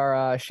mean, we did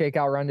our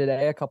shakeout run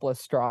today, a couple of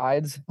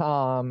strides.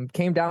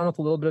 Came down with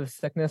a little bit of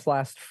sickness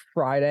last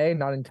Friday.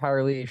 Not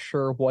entirely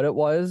sure what it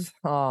was.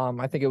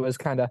 I think it was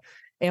kind of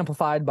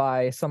amplified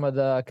by some of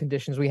the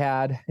conditions we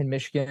had in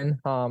Michigan.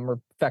 We're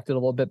affected a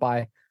little bit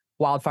by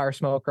wildfire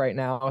smoke right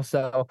now.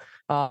 So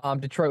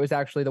Detroit was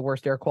actually the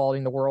worst air quality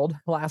in the world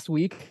last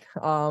week,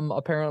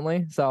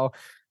 apparently. So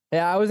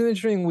yeah, it was an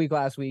interesting week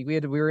last week. We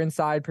were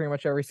inside pretty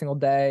much every single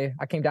day.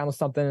 I came down with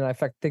something and I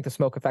think the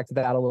smoke affected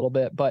that a little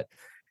bit, but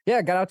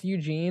yeah, got out to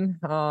Eugene,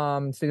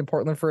 stayed in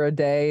Portland for a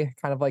day,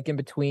 kind of like in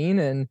between,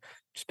 and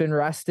just been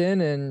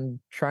resting and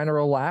trying to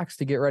relax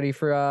to get ready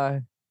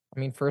for,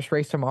 first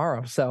race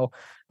tomorrow. So,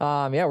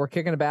 yeah, we're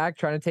kicking it back,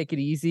 trying to take it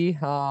easy.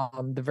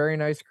 The very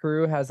nice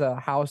crew has a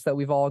house that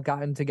we've all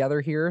gotten together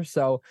here.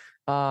 So,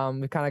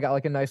 we've kind of got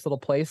like a nice little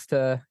place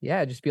to,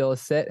 just be able to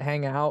sit,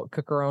 hang out,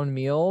 cook our own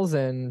meals,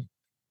 and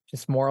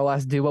just more or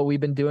less do what we've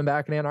been doing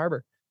back in Ann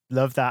Arbor.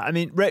 Love that. I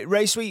mean,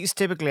 race weeks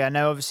typically, I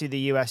know obviously the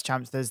US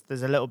Champs, there's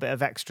a little bit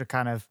of extra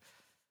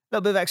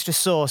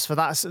sauce for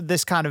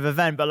this kind of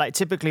event, but like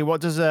typically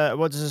what does a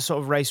sort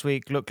of race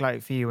week look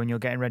like for you when you're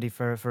getting ready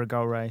for a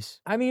goal race?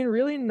 I mean,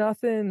 really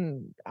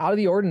nothing out of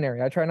the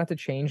ordinary. I try not to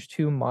change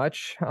too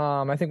much.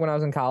 I think when I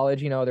was in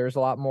college, there's a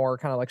lot more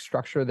kind of like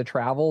structure of the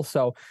travel,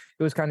 so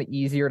it was kind of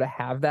easier to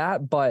have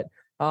that, but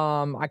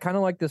I kind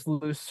of like this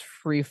loose,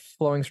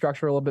 free-flowing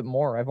structure a little bit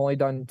more. I've only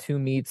done 2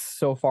 meets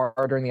so far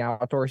during the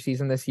outdoor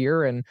season this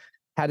year and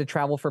had to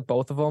travel for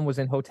both of them, was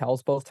in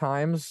hotels both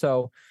times.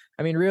 So,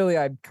 I mean, really,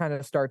 I kind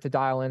of start to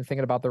dial in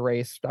thinking about the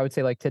race, I would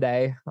say like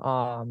today.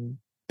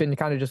 been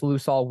kind of just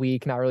loose all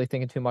week, not really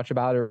thinking too much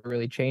about it or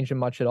really changing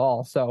much at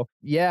all. So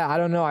yeah, I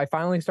don't know. I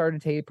finally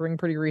started tapering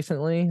pretty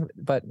recently,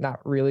 but not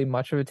really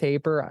much of a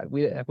taper.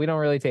 We don't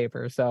really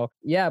taper. So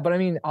yeah, but I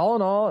mean, all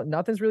in all,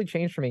 nothing's really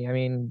changed for me. I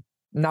mean,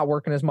 not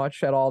working as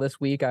much at all this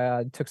week.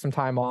 I took some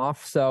time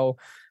off. So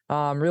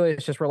really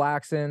it's just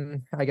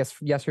relaxing. I guess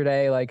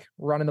yesterday, like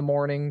run in the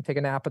morning, take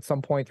a nap at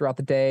some point throughout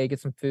the day, get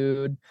some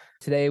food.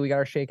 Today we got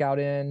our shakeout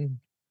in,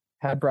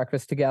 had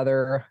breakfast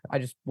together. I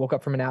just woke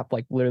up from a nap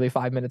like literally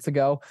 5 minutes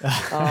ago.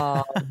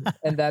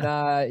 And then,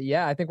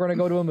 yeah, I think we're going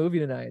to go to a movie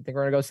tonight. I think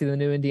we're going to go see the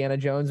new Indiana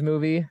Jones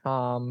movie.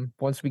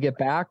 Once we get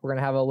back, we're going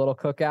to have a little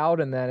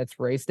cookout, and then it's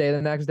race day the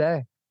next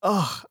day.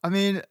 Oh, I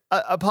mean,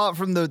 apart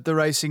from the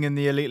racing and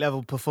the elite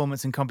level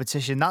performance and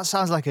competition, that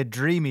sounds like a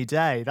dreamy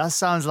day. That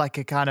sounds like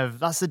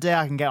that's the day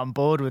I can get on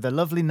board with a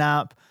lovely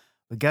nap.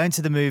 We're going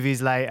to the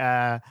movies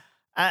later.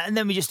 And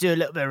then we just do a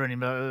little bit of running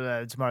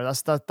tomorrow.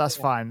 That's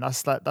fine.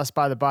 That's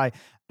by the by.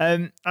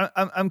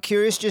 I'm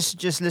curious,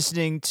 just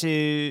listening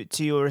to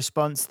your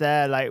response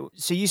there. Like,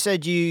 so you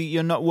said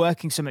you're not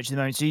working so much at the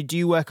moment. So do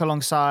you work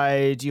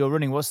alongside your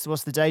running? What's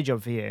the day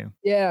job for you?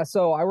 Yeah,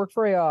 so I work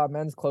for a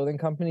men's clothing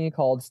company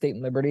called State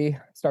and Liberty.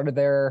 Started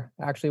there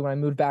actually when I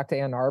moved back to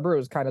Ann Arbor. It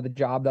was kind of the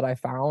job that I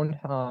found.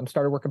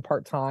 Started working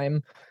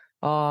part-time.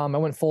 I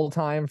went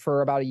full-time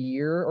for about a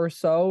year or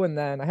so, and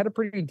then I had a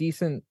pretty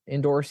decent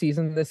indoor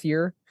season this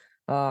year.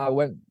 It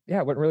went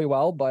really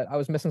well, but I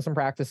was missing some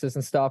practices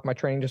and stuff. My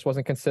training just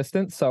wasn't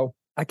consistent. So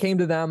I came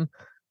to them,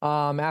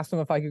 asked them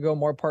if I could go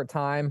more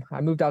part-time. I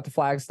moved out to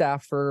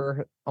Flagstaff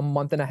for a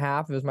month and a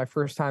half. It was my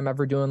first time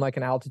ever doing like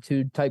an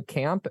altitude type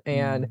camp.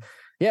 And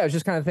yeah, it was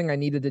just kind of thing I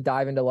needed to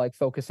dive into, like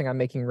focusing on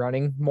making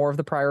running more of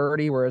the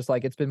priority. Whereas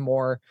like, it's been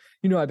more,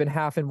 I've been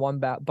half in one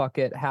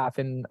bucket, half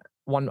in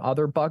one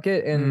other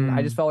bucket, and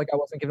I just felt like I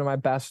wasn't giving my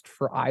best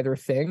for either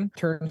thing.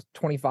 Turned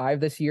 25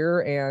 this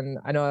year, and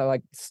I know I'm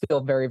like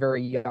still very,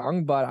 very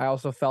young, but I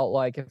also felt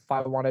like if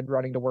I wanted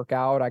running to work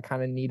out, I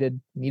kind of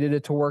needed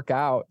it to work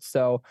out.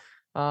 So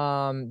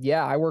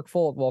yeah, I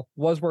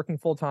was working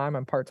full time.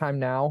 I'm part-time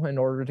now in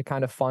order to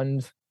kind of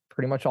fund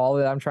pretty much all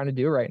that I'm trying to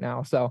do right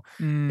now. So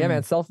yeah,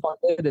 man,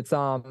 self-funded. It's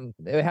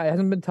it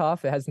hasn't been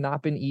tough. It has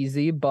not been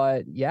easy,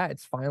 but yeah,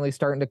 it's finally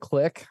starting to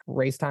click.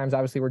 Race times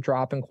obviously were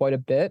dropping quite a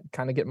bit,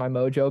 kind of get my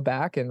mojo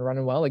back and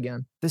running well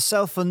again. The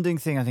self-funding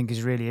thing I think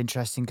is really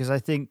interesting, because I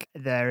think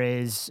there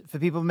is, for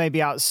people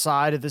maybe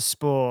outside of the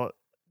sport,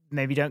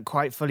 maybe don't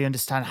quite fully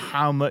understand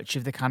how much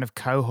of the kind of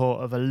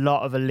cohort of a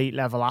lot of elite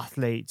level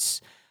athletes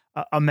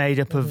are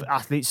made up of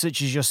athletes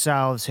such as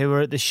yourselves, who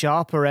are at the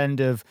sharper end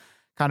of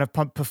kind of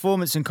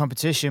performance and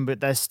competition, but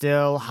they're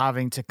still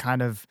having to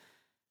kind of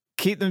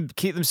keep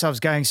themselves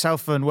going,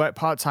 self-fund, work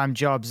part-time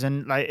jobs.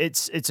 And like,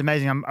 it's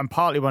amazing. I'm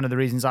partly one of the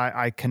reasons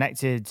I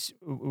connected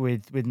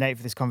with Nate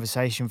for this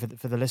conversation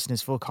for the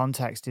listeners. Full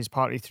context is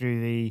partly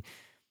through the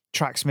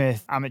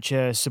Tracksmith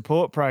amateur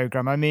support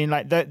program. I mean,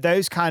 like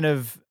those kind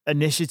of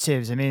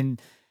initiatives, I mean,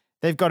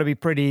 they've got to be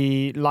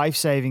pretty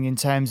life-saving in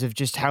terms of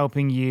just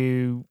helping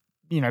you,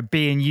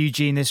 be in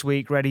Eugene this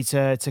week, ready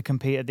to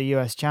compete at the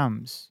US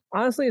Champs.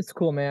 Honestly, it's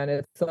cool, man.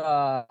 It's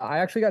I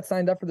actually got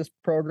signed up for this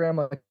program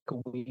like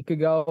a week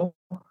ago.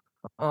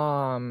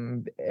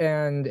 And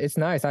it's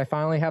nice. I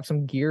finally have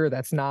some gear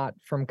that's not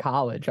from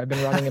college. I've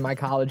been running in my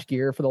college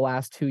gear for the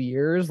last 2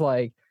 years.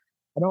 Like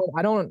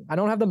I don't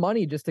have the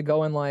money just to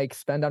go and like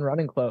spend on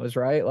running clothes,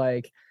 right?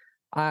 Like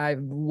I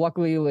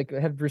luckily like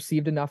have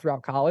received enough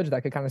throughout college that I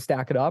could kind of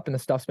stack it up, and the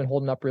stuff's been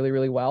holding up really,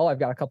 really well. I've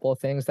got a couple of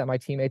things that my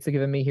teammates have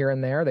given me here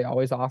and there. They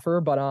always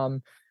offer, but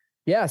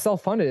yeah,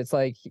 self-funded. It's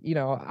like,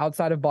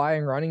 outside of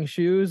buying running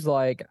shoes,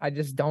 like I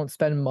just don't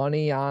spend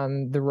money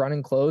on the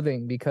running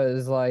clothing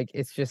because like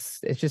it's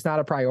just not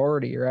a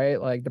priority,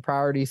 right? Like the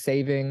priority is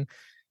saving,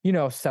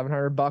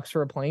 $700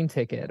 for a plane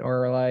ticket,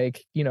 or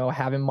like,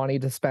 having money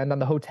to spend on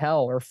the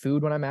hotel or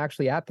food when I'm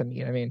actually at the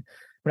meet. I mean,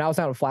 when I was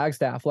out in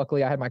Flagstaff,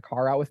 luckily I had my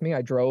car out with me.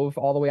 I drove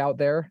all the way out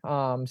there.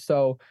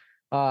 So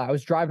I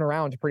was driving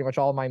around to pretty much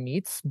all of my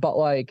meets, but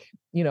like,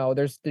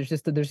 there's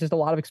just a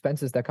lot of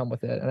expenses that come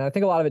with it. And I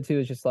think a lot of it too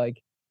is just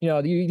like,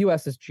 the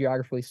US is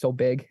geographically so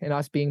big, and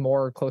us being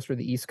more closer to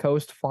the East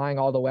Coast, flying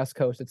all the West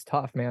Coast, it's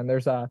tough, man.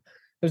 There's a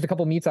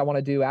couple meets I want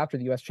to do after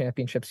the US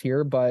championships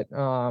here, but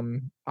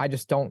I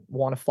just don't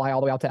want to fly all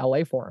the way out to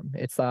LA for them.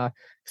 It's a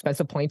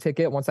expensive plane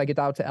ticket. Once I get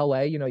out to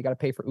LA, you got to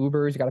pay for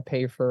Ubers, you got to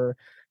pay for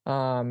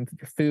your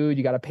food,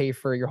 you got to pay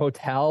for your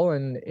hotel,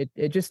 and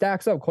it just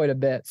stacks up quite a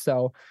bit.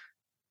 So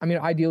I mean,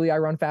 ideally I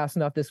run fast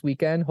enough this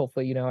weekend,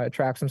 hopefully,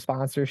 attract some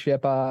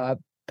sponsorship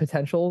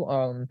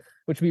potential,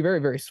 which would be very,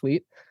 very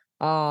sweet.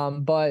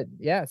 But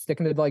yeah,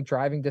 sticking to like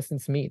driving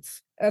distance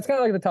meets. That's kind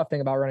of like the tough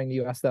thing about running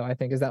the US though, I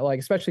think, is that like,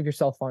 especially if you're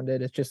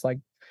self-funded, it's just like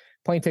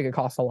plane ticket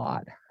costs a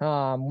lot.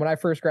 When I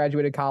first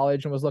graduated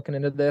college and was looking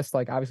into this,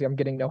 like obviously I'm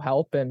getting no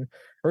help. And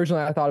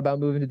originally I thought about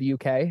moving to the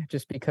UK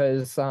just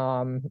because,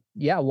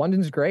 yeah,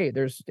 London's great.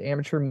 There's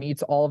amateur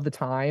meets all of the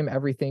time.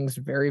 Everything's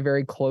very,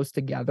 very close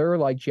together.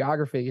 Like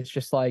geography, it's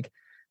just like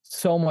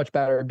so much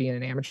better being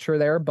an amateur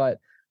there. But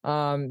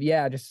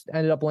yeah, just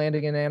ended up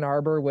landing in Ann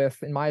Arbor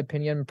with, in my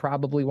opinion,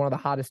 probably one of the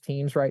hottest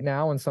teams right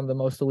now and some of the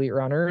most elite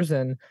runners.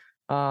 And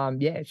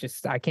yeah, it's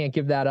just, I can't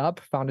give that up.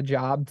 Found a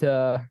job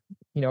to,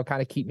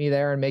 kind of keep me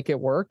there and make it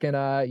work. And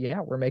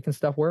yeah, we're making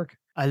stuff work.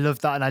 I love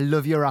that. And I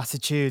love your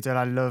attitude,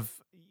 and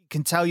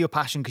can tell your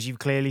passion, because you've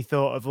clearly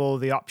thought of all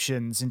the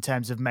options in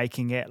terms of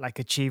making it like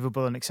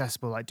achievable and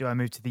accessible. Like, do I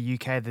move to the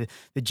UK,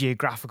 the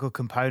geographical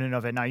component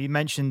of it? Now, you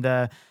mentioned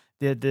the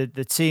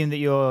team that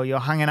you're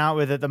hanging out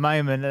with at the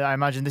moment. I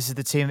imagine this is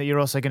the team that you're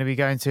also going to be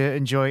going to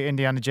enjoy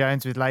Indiana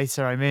Jones with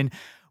later. I mean,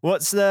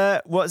 what's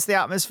the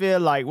atmosphere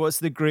like?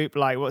 What's the group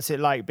like? What's it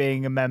like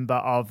being a member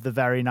of the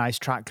very nice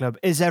track club?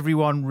 Is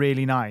everyone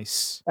really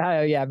nice?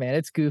 Oh yeah, man,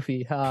 it's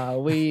goofy.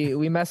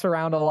 We mess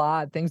around a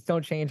lot. Things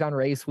don't change on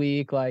race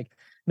week. Like,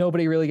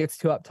 nobody really gets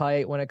too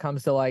uptight when it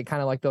comes to like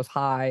kind of like those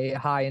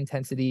high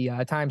intensity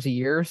times a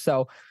year.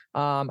 So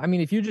I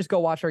mean, if you just go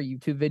watch our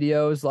YouTube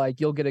videos, like,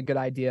 you'll get a good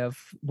idea of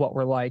what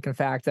we're like. In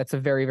fact, that's a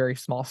very, very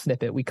small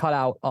snippet. We cut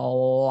out a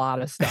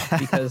lot of stuff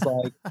because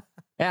like,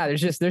 yeah,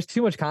 there's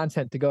too much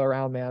content to go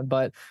around, man.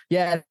 But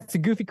yeah, it's a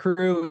goofy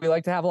crew. We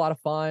like to have a lot of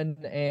fun,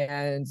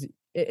 and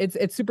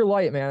it's super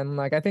light, man.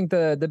 Like, I think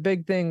the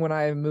big thing when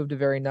I moved to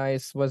Very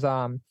Nice was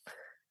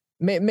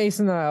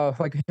Mason,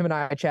 like, him and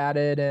I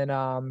chatted, and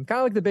kind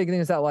of like the big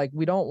thing is that like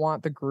we don't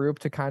want the group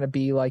to kind of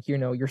be like,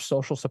 your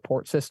social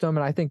support system.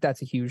 And I think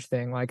that's a huge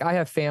thing. Like, I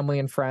have family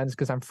and friends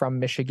because I'm from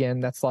Michigan.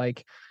 That's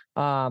like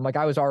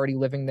I was already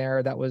living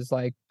there. That was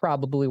like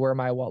probably where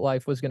my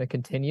life was going to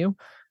continue.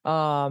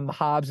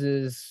 Hobbs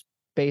is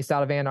based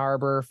out of Ann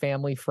Arbor,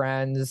 family,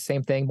 friends,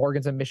 same thing.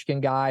 Morgan's a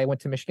Michigan guy, went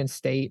to Michigan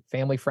State,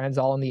 family, friends,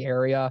 all in the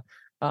area.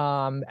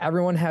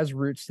 Everyone has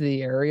roots to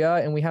the area,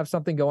 and we have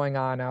something going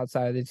on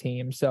outside of the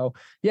team. So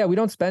yeah, we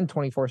don't spend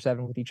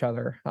 24/7 with each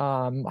other.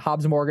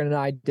 Hobbs, Morgan, and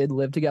I did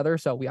live together,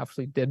 so we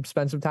obviously did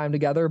spend some time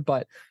together,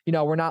 but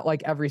we're not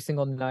like every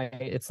single night.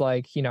 It's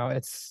like,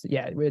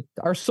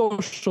 our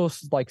social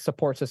like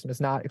support system is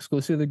not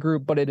exclusive to the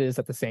group, but it is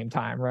at the same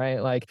time,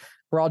 right? Like,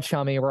 we're all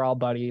chummy, we're all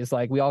buddies,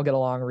 like, we all get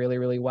along really,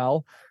 really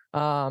well.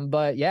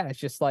 But yeah, it's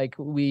just like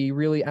we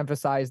really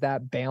emphasize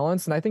that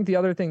balance. And I think the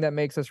other thing that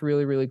makes us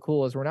really, really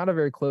cool is we're not a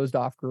very closed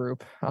off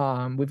group.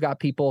 We've got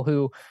people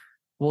who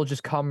will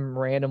just come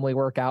randomly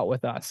work out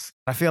with us.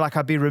 I feel like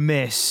I'd be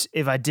remiss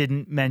if I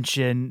didn't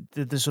mention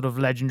the sort of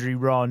legendary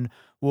Ron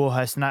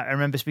Warhurst. And I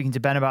remember speaking to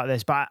Ben about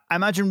this, but I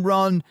imagine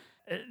Ron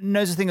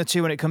knows a thing or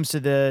two when it comes to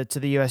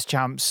the US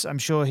champs. I'm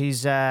sure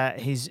he's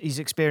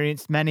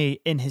experienced many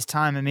in his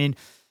time. I mean,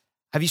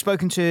 have you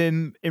spoken to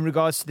him in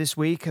regards to this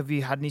week? Have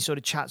you had any sort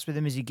of chats with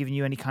him? Has he given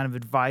you any kind of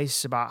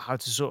advice about how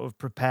to sort of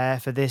prepare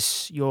for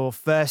this, your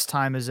first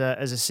time as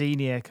a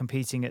senior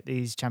competing at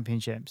these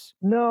championships?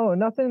 No,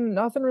 nothing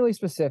really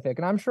specific.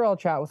 And I'm sure I'll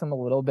chat with him a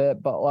little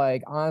bit, but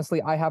like, honestly,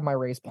 I have my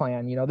race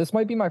plan. This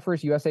might be my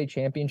first USA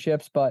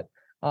championships, but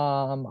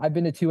I've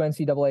been to 2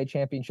 NCAA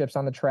championships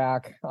on the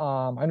track.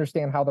 I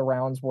understand how the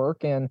rounds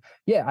work, and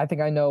yeah, I think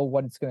I know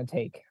what it's going to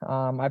take.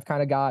 I've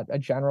kind of got a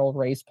general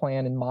race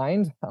plan in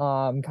mind.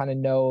 Kind of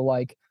know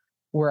like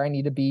where I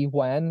need to be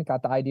when.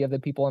 Got the idea of the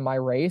people in my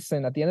race,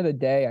 and at the end of the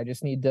day, I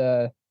just need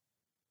to.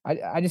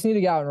 I just need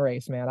to get out and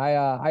race, man.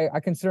 I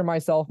consider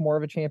myself more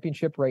of a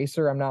championship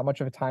racer. I'm not much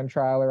of a time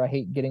trialer. I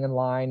hate getting in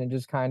line and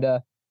just kind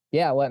of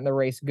letting the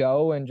race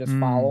go and just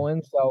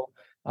following. So.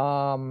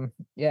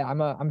 Yeah,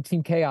 I'm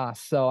Team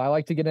Chaos, so I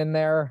like to get in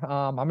there.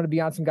 I'm gonna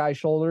be on some guys'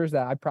 shoulders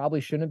that I probably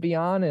shouldn't be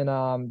on,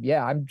 and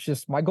yeah,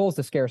 my goal is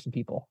to scare some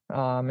people.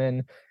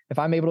 And if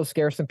I'm able to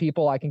scare some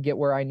people, I can get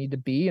where I need to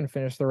be and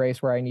finish the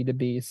race where I need to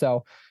be.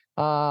 So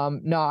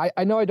no,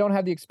 I know I don't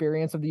have the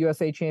experience of the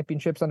USA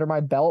championships under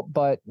my belt,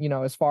 but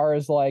as far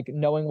as like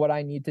knowing what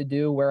I need to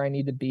do, where I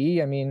need to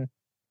be, I mean,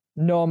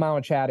 no amount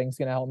of chatting is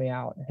going to help me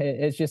out.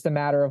 It's just a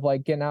matter of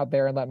like getting out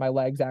there and let my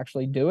legs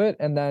actually do it,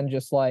 and then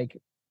just like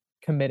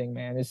committing,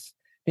 man. Is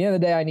at the end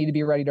of the day, I need to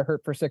be ready to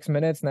hurt for 6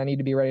 minutes, and I need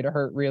to be ready to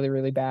hurt really,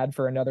 really bad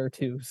for another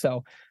 2.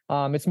 So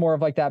it's more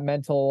of like that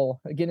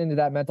getting into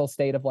that mental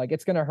state of like,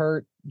 it's going to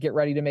hurt, get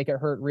ready to make it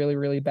hurt really,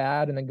 really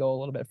bad, and then go a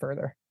little bit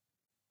further.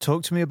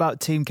 Talk to me about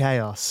Team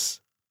Chaos.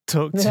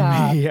 Talk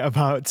to me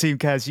about Team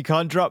Chaos. You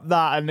can't drop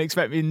that and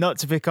expect me not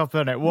to pick up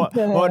on it. What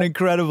an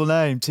incredible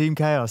name, Team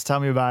Chaos. Tell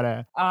me about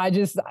it.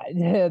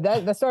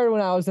 That started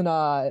when I was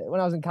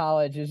in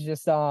college. It's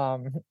just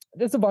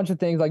a bunch of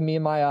things. Like, me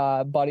and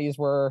my buddies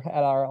were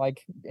at our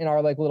in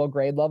our little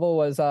grade level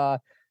was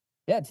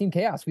Team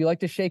Chaos. We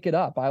like to shake it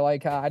up.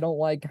 I don't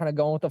like kind of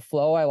going with the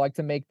flow. I like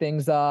to make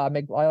things I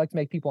like to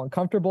make people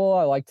uncomfortable.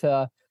 I like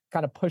to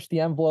kind of push the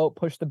envelope,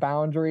 push the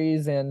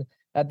boundaries, and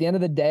at the end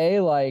of the day,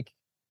 like,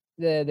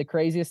 the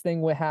craziest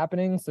thing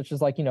happening, such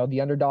as like, the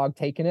underdog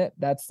taking it,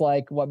 that's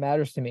like what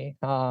matters to me.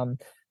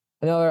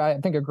 Another, I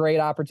think, a great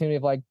opportunity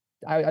of like,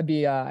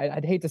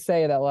 I'd hate to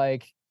say that,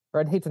 like, or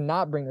I'd hate to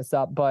not bring this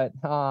up, but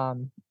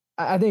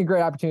I think a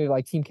great opportunity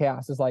like Team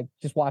Chaos is like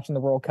just watching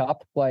the World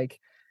Cup. Like,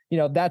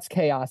 that's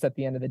chaos at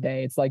the end of the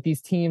day. It's like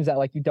these teams that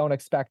like you don't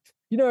expect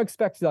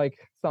like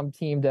some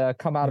team to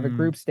come out of a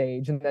group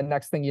stage, and then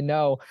next thing you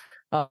know,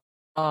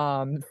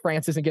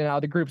 France isn't getting out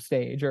of the group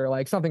stage or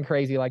like something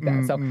crazy like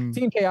that. So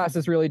Team Chaos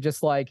is really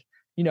just like,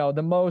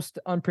 the most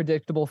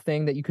unpredictable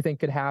thing that you could think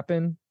could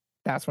happen.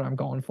 That's what I'm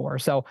going for.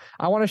 So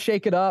I want to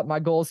shake it up. My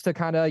goal is to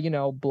kind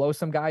of, blow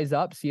some guys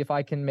up, see if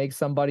I can make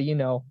somebody,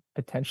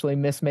 potentially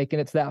miss making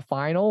it to that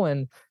final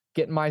and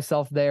getting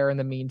myself there in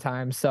the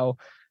meantime. So,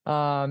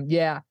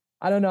 yeah,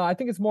 I don't know. I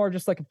think it's more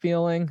just like a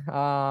feeling.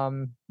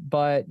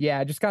 But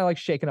yeah, just kind of like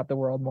shaking up the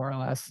world more or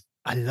less.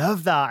 I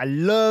love that. I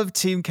love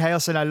Team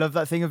Chaos, and I love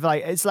that thing of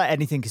like, it's like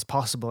anything is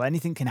possible.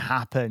 Anything can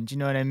happen. Do you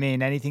know what I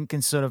mean? Anything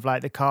can sort of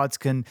like, the cards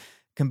can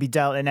be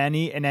dealt in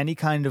any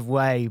kind of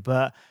way.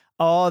 But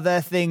are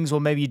there things, or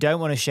maybe you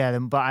don't want to share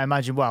them, but I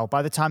imagine, well,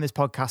 by the time this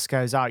podcast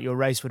goes out, your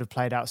race would have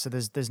played out. So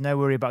there's no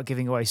worry about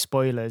giving away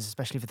spoilers,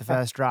 especially for the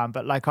first round.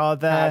 But like, are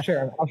there,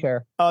 sure, I'll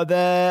share. Are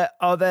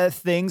there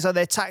things, are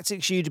there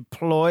tactics you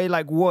deploy?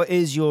 Like, what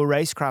is your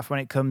racecraft when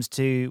it comes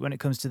to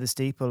the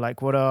steeple?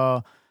 Like, what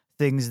are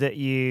things that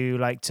you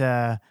like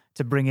to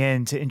bring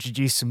in to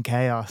introduce some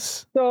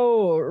chaos?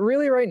 So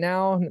really right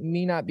now,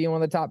 me not being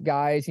one of the top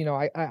guys,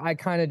 I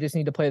kind of just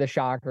need to play the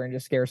shocker and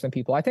just scare some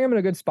people. I think I'm in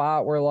a good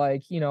spot where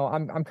like,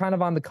 I'm kind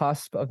of on the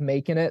cusp of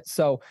making it.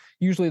 So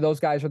usually those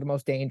guys are the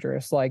most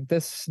dangerous. Like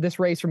this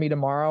race for me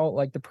tomorrow,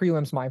 like the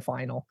prelim's my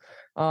final.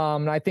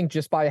 And I think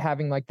just by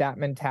having like that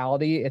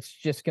mentality, it's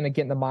just going to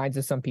get in the minds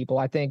of some people.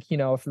 I think,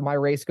 if my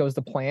race goes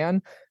to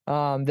plan,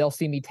 they'll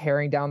see me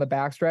tearing down the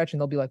backstretch and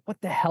they'll be like, what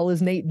the hell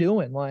is Nate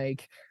doing?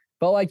 Like,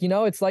 but like,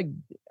 it's like,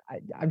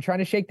 I'm trying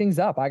to shake things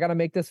up. I got to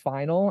make this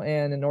final.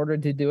 And in order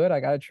to do it, I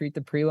got to treat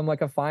the prelim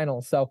like a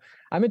final. So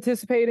I'm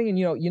anticipating, and,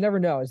 you never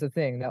know is the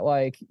thing that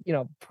like,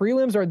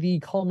 prelims are the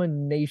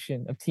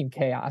culmination of Team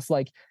Chaos.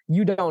 Like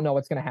you don't know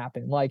what's going to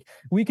happen. Like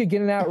we could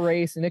get in that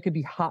race and it could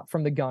be hot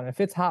from the gun.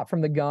 If it's hot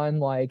from the gun,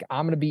 like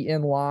I'm going to be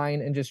in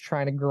line and just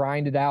trying to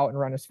grind it out and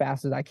run as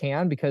fast as I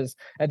can, because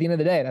at the end of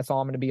the day, that's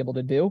all I'm going to be able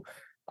to do.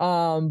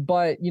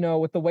 But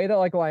with the way that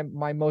like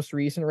my most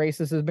recent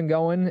races has been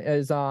going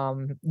is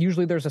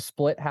usually there's a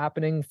split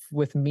happening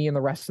with me and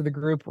the rest of the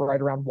group right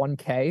around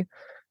 1K.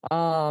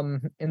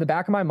 In the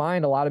back of my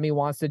mind, a lot of me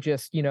wants to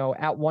just, at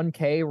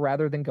 1K,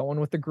 rather than going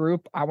with the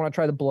group, I want to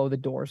try to blow the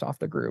doors off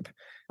the group.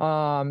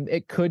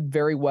 It could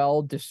very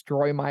well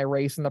destroy my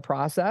race in the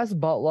process,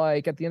 but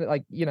like at the end,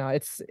 like,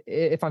 it's,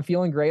 if I'm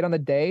feeling great on the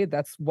day,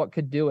 that's what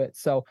could do it.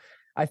 So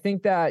I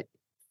think that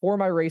for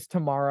my race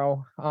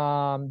tomorrow,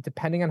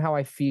 depending on how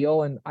I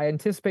feel, and I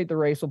anticipate the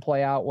race will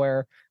play out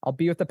where I'll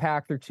be with the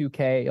pack through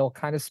 2K. It'll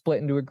kind of split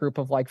into a group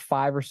of like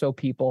 5 or so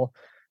people.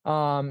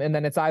 And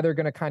then it's either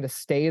going to kind of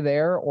stay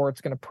there or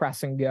it's going to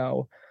press and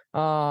go.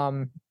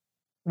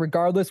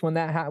 Regardless, when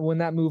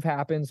that move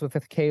happens with a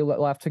K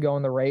left to go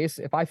in the race,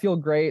 if I feel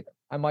great,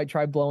 I might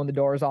try blowing the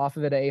doors off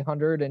of it at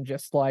 800 and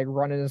just like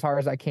running as hard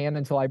as I can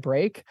until I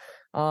break.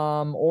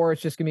 Or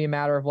it's just gonna be a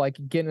matter of like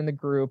getting in the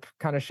group,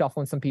 kind of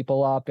shuffling some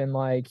people up and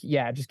like,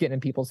 yeah, just getting in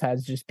people's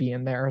heads, just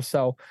being there.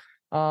 So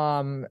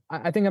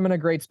I think I'm in a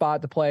great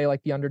spot to play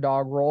like the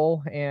underdog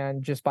role,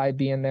 and just by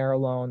being there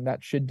alone,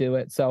 that should do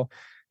it. So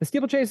the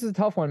steeplechase is a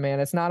tough one, man.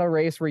 It's not a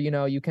race where,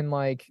 you can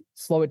like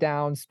slow it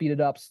down, speed it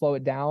up, slow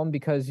it down,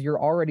 because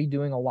you're already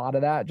doing a lot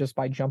of that just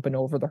by jumping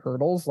over the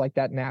hurdles. Like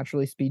that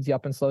naturally speeds you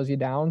up and slows you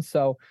down.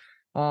 So,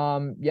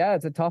 yeah,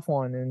 it's a tough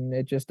one, and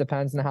it just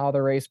depends on how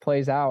the race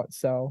plays out.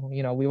 So,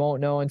 we won't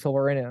know until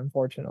we're in it,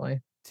 unfortunately.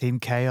 Team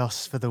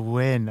Chaos for the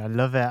win. I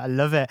love it. I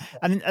love it.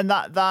 And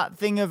that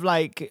thing of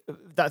like,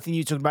 that thing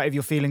you talked about, if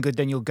you're feeling good,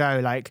 then you'll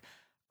go. Like,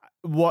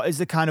 what is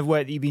the kind of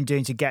work that you've been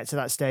doing to get to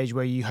that stage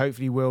where you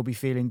hopefully will be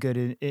feeling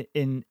good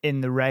in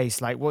the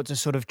race? Like, what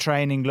does sort of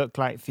training look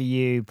like for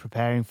you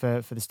preparing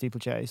for the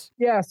steeplechase?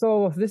 Yeah,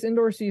 so this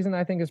indoor season,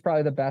 I think, is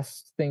probably the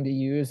best thing to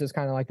use, is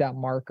kind of like that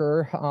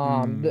marker.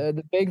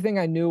 The big thing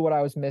I knew what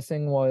I was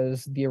missing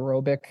was the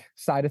aerobic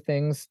side of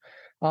things.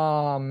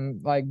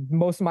 Like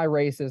most of my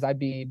races, I'd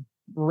be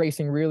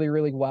racing really,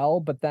 really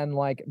well, but then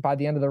like by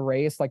the end of the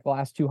race, like the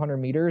last 200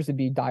 meters, it'd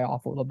be die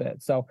off a little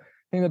bit. So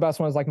I think the best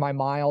one is like my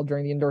mile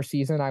during the indoor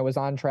season. I was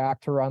on track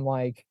to run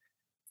like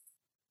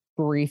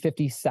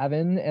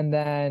 3:57, and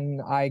then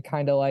I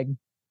kind of like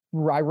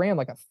I ran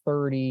like a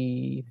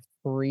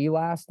 33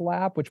 last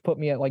lap, which put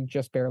me at like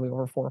just barely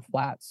over 4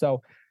 flat.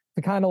 So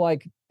to kind of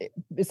like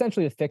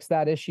essentially to fix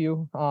that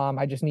issue,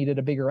 I just needed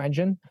a bigger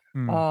engine.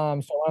 So I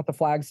went with the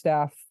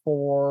Flagstaff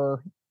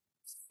for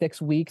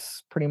 6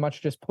 weeks, pretty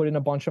much just put in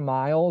a bunch of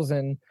miles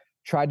and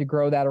tried to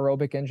grow that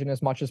aerobic engine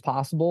as much as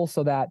possible,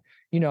 so that,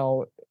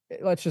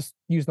 let's just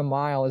use the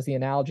mile as the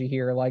analogy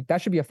here. Like that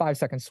should be a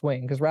 5-second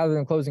swing, because rather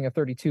than closing at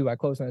 32, I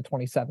closed in at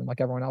 27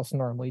 like everyone else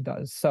normally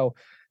does. So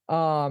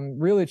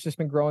really it's just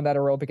been growing that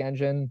aerobic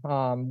engine.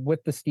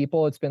 With the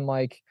steeple, it's been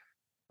like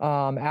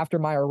after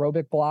my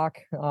aerobic block,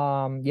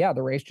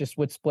 the race just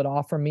would split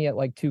off from me at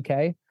like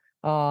 2K.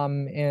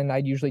 And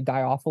I'd usually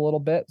die off a little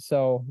bit.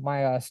 So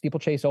my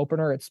steeplechase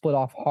opener, it split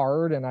off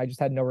hard and I just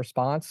had no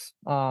response.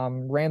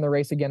 Ran the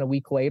race again a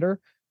week later.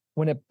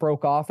 When it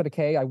broke off at a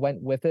K, I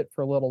went with it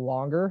for a little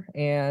longer.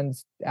 And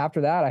after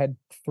that, I had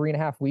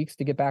 3.5 weeks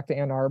to get back to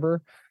Ann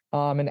Arbor.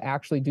 and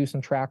actually do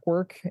some track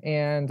work.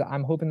 And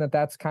I'm hoping that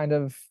that's kind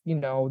of,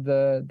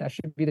 that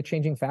should be the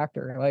changing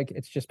factor. Like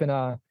it's just been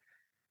a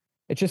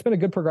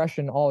good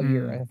progression all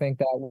year. I think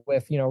that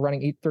with,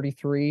 running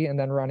 8:33 and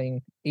then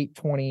running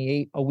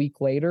 8:28 a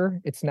week later,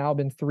 it's now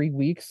been 3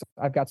 weeks.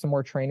 I've got some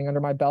more training under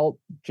my belt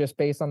just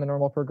based on the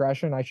normal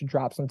progression. I should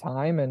drop some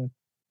time, and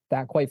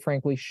that quite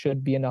frankly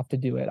should be enough to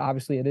do it.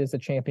 Obviously it is a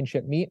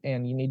championship meet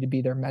and you need to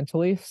be there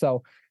mentally.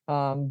 So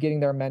getting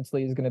there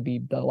mentally is going to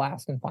be the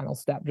last and final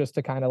step, just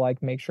to kind of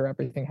like make sure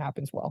everything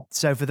happens well.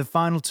 So for the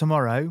final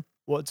tomorrow,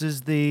 what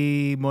does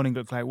the morning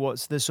look like?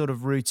 What's the sort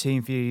of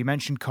routine for you? You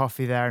mentioned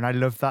coffee there, and I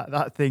love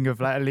that thing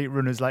of like elite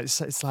runners. Like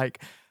it's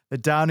like the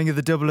downing of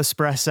the double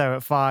espresso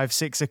at 5,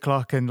 6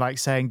 o'clock, and like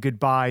saying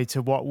goodbye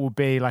to what will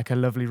be like a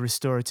lovely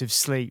restorative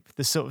sleep.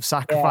 The sort of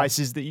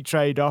sacrifices that you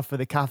trade off for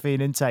the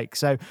caffeine intake.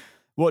 So,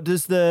 what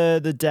does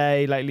the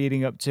day like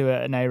leading up to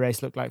an A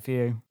race look like for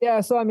you?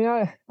 Yeah, so I mean,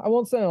 I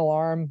won't set an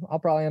alarm. I'll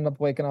probably end up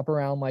waking up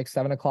around like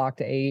 7 o'clock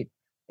to 8.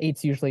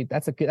 Eight's usually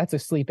that's a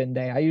sleep-in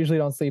day. I usually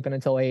don't sleep in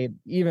until 8,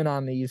 even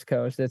on the East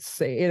Coast.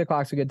 It's 8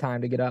 o'clock's a good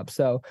time to get up.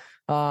 So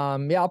I'll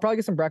probably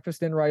get some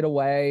breakfast in right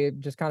away,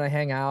 just kind of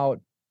hang out,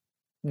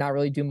 not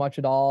really do much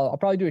at all. I'll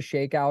probably do a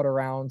shakeout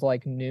around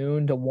like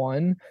noon to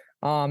 1.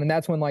 And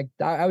that's when like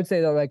I would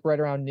say that like right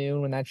around noon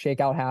when that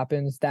shakeout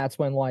happens, that's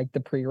when like the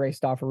pre-race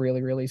stuff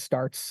really, really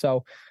starts.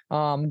 So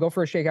go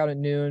for a shakeout at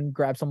noon,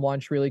 grab some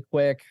lunch really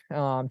quick,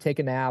 take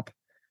a nap.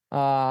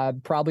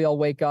 Probably I'll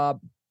wake up.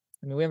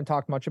 I mean, we haven't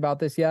talked much about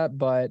this yet,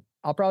 but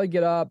I'll probably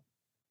get up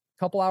a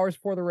couple hours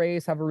before the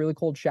race, have a really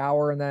cold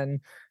shower, and then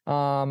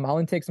I'll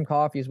intake some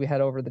coffee as we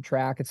head over to the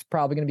track. It's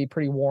probably going to be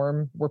pretty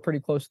warm. We're pretty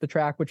close to the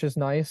track, which is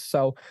nice.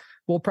 So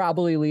we'll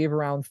probably leave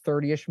around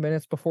 30-ish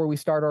minutes before we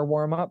start our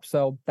warm-up.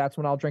 So that's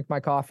when I'll drink my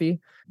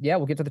coffee. Yeah,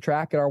 we'll get to the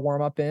track, get our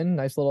warm-up in.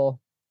 Nice little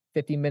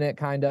 50-minute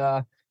kind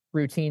of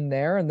routine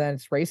there, and then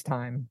it's race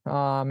time.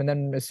 And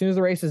then as soon as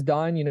the race is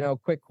done,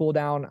 quick cool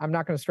down. I'm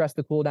not going to stress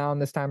the cool down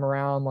this time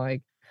around.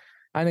 Like,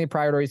 I think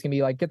priority is going to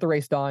be like, get the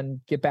race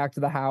done, get back to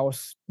the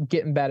house,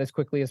 get in bed as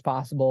quickly as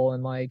possible,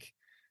 and like,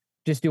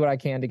 just do what I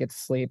can to get to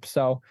sleep.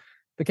 So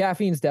the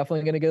caffeine's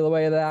definitely going to get in the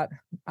way of that.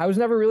 I was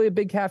never really a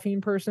big caffeine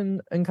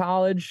person in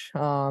college.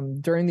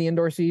 During the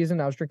indoor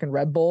season, I was drinking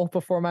Red Bull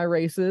before my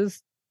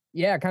races.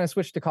 Yeah, I kind of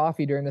switched to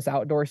coffee during this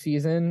outdoor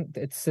season.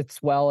 It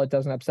sits well. It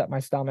doesn't upset my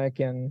stomach.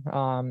 And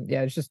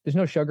there's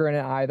no sugar in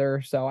it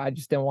either. So I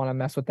just didn't want to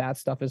mess with that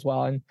stuff as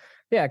well. And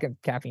yeah,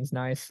 caffeine's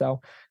nice.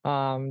 So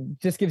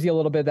just gives you a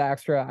little bit of the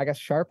extra, I guess,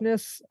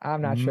 sharpness.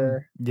 I'm not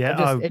sure.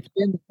 Yeah.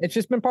 It's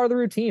just been part of the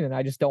routine, and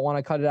I just don't want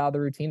to cut it out of the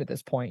routine at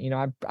this point.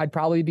 I'd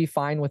probably be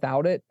fine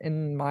without it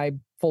in my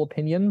full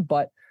opinion,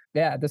 but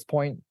yeah, at this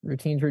point,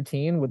 routine's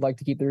routine. Would like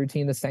to keep the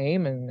routine the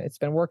same, and it's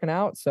been working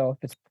out. So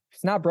if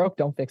it's not broke,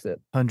 don't fix it.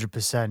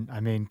 100%.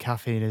 I mean,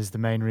 caffeine is the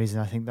main reason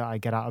I think that I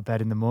get out of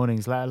bed in the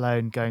mornings, let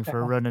alone going for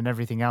a run and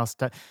everything else.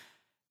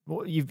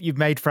 You've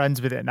made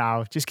friends with it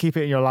now. Just keep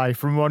it in your life.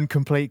 From one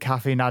complete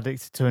caffeine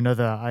addict to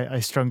another, I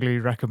strongly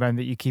recommend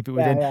that you keep it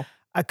within. Yeah.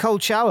 A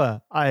cold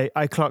shower,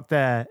 I clocked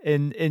there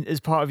in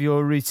as part of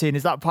your routine.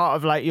 Is that part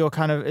of like your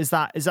kind of, is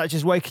that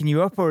just waking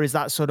you up, or is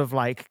that sort of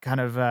like kind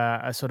of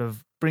a sort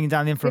of bringing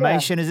down the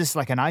inflammation? Is this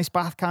like an ice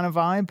bath kind of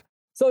vibe?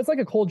 So it's like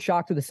a cold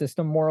shock to the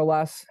system, more or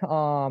less.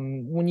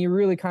 When you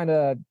really kind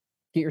of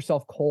get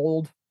yourself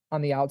cold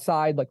on the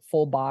outside, like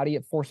full body,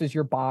 it forces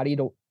your body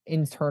to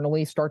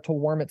internally start to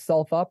warm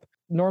itself up.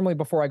 Normally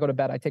before I go to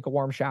bed, I take a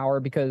warm shower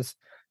because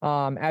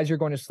as you're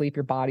going to sleep,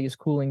 your body is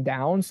cooling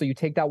down. So you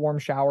take that warm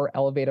shower,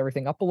 elevate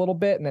everything up a little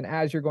bit. And then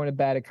as you're going to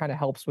bed, it kind of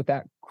helps with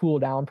that cool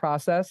down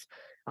process.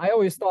 I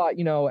always thought,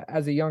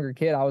 as a younger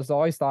kid, I was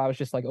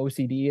just like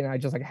OCD, and I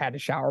just like had to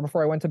shower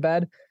before I went to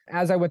bed.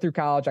 As I went through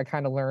college, I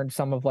kind of learned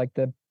some of like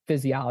the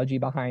physiology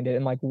behind it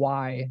and like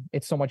why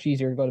it's so much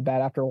easier to go to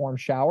bed after a warm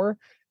shower.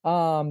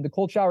 The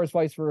cold shower is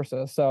vice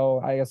versa.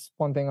 So I guess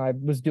one thing I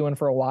was doing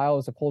for a while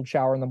is a cold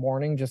shower in the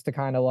morning, just to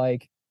kind of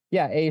like,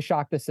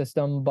 shock the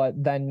system, but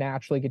then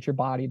naturally get your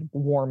body to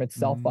warm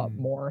itself up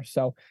more.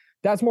 So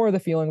that's more of the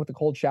feeling with the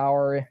cold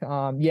shower.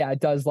 It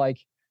does, like,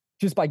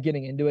 just by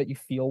getting into it, you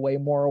feel way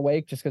more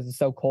awake just because it's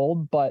so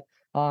cold, but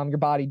your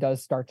body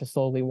does start to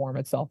slowly warm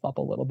itself up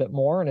a little bit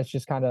more. And it's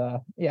just kind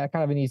of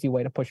an easy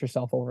way to push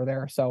yourself over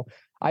there. So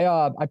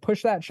I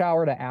pushed that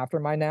shower to after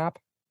my nap.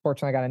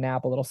 Fortunately, I got a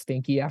nap a little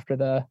stinky after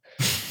the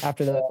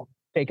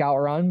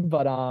takeout run,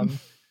 but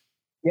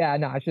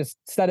I just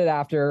set it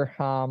after.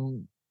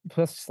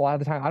 Plus a lot of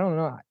the time, I don't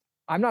know.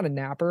 I'm not a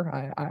napper.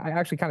 I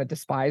actually kind of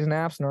despise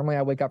naps. Normally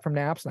I wake up from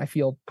naps and I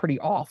feel pretty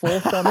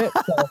awful from it.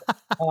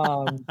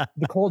 So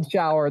the cold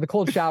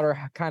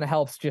shower kind of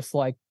helps just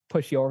like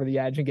push you over the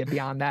edge and get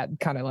beyond that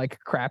kind of like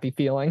crappy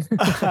feeling.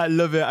 I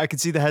love it. I can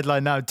see the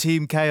headline now.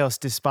 Team Chaos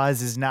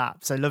despises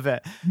naps. I love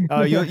it.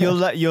 Oh,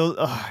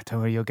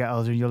 don't worry, you'll get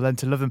older and you'll learn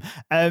to love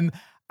them.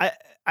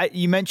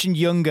 You mentioned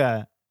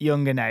younger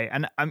Nate,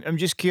 and I'm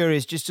just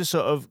curious, just to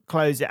sort of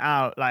close it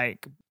out,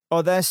 like,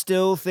 Are there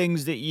still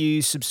things that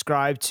you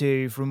subscribe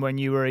to from when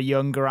you were a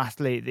younger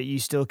athlete that you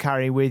still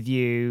carry with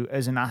you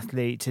as an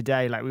athlete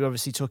today? Like, we're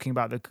obviously talking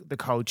about the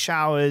cold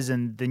showers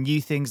and the new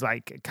things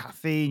like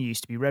caffeine. You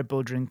used to be Red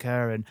Bull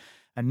drinker, and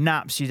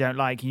naps you don't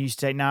like, you used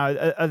to take. Now,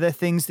 are there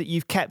things that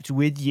you've kept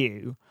with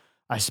you,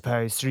 I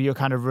suppose, through your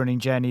kind of running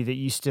journey that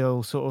you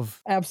still sort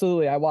of...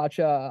 Absolutely. I watch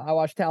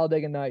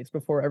Talladega Nights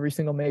before every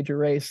single major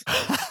race.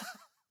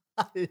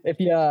 If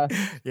you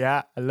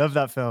Yeah, I love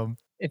that film.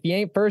 If you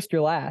ain't first,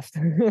 you're last.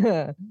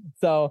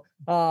 So,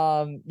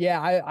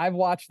 I've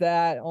watched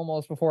that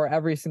almost before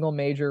every single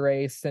major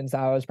race since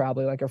I was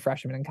probably like a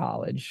freshman in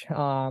college.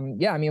 I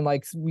mean,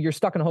 like, you're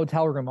stuck in a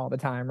hotel room all the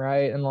time,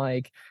 right? And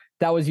like,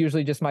 that was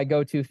usually just my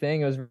go-to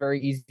thing. It was very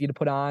easy to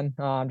put on,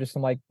 just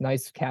some like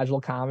nice casual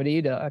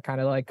comedy to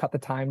kind of like cut the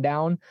time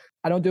down.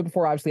 I don't do it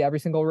before obviously every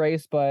single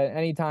race, but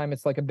anytime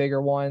it's like a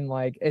bigger one,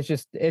 like it's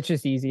just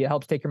easy. It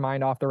helps take your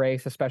mind off the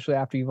race, especially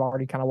after you've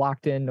already kind of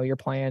locked in, know your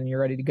plan, and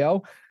you're ready to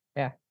go.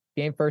 Yeah. If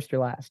you ain't first,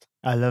 you're last.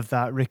 I love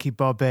that. Ricky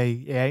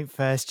Bobby, you ain't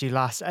first, you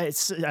last.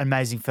 It's an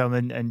amazing film,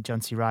 and John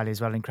C. Reilly as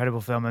well.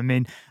 Incredible film. I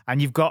mean,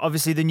 and you've got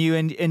obviously the new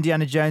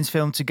Indiana Jones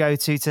film to go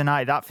to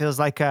tonight. That feels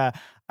like a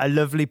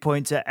lovely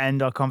point to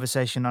end our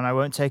conversation on. I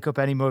won't take up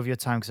any more of your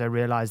time because I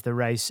realize the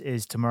race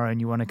is tomorrow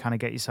and you want to kind of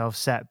get yourself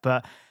set.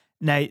 But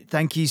Nate,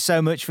 thank you so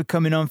much for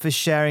coming on, for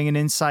sharing an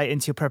insight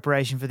into your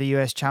preparation for the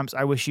US Champs.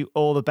 I wish you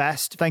all the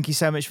best. Thank you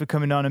so much for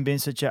coming on and being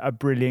such a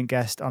brilliant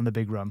guest on The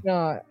Big Run.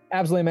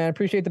 Absolutely, man.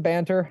 Appreciate the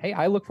banter. Hey,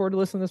 I look forward to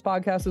listening to this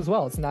podcast as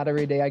well. It's not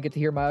every day I get to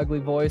hear my ugly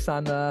voice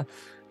on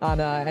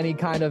any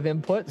kind of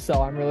input, so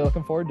I'm really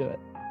looking forward to it.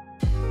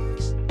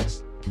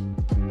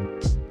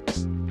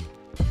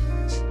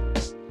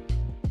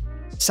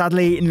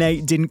 Sadly,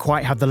 Nate didn't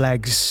quite have the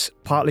legs,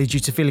 partly due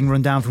to feeling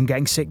run down from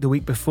getting sick the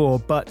week before,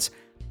 but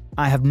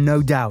I have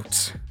no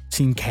doubt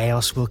Team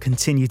Chaos will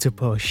continue to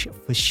push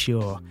for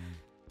sure.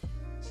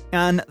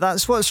 And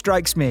that's what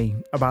strikes me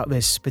about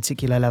this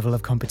particular level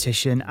of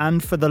competition,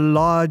 and for the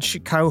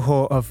large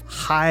cohort of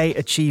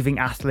high-achieving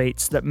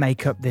athletes that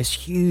make up this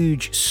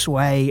huge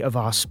sway of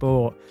our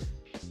sport.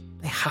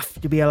 They have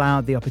to be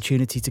allowed the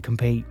opportunity to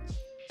compete,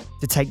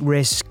 to take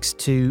risks,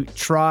 to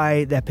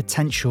try their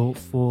potential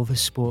for the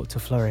sport to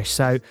flourish.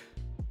 So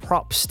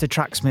props to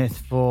Tracksmith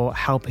for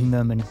helping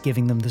them and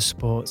giving them the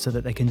support so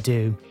that they can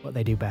do what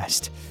they do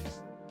best.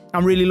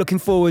 I'm really looking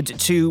forward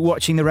to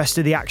watching the rest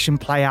of the action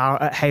play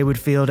out at Hayward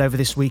Field over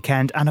this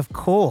weekend, and of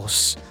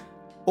course,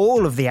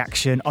 all of the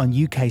action on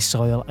UK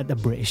soil at the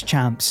British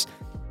Champs.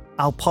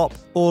 I'll pop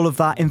all of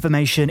that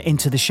information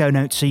into the show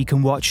notes so you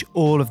can watch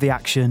all of the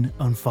action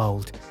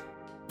unfold.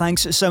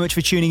 Thanks so much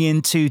for tuning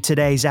in to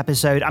today's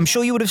episode. I'm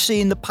sure you would have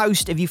seen the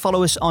post, if you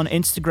follow us on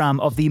Instagram,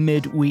 of the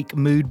midweek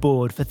mood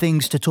board for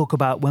things to talk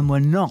about when we're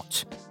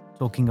not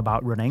talking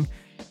about running.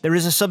 There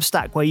is a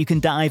Substack where you can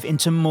dive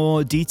into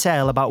more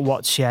detail about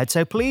what's shared,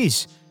 so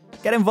please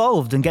get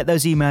involved and get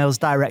those emails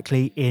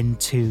directly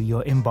into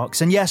your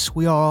inbox. And yes,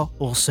 we are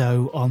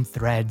also on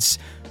Threads,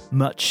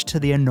 much to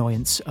the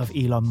annoyance of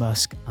Elon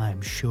Musk,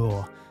 I'm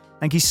sure.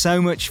 Thank you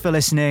so much for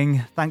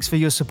listening. Thanks for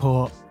your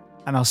support,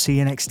 and I'll see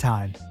you next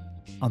time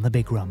on The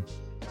Big Run.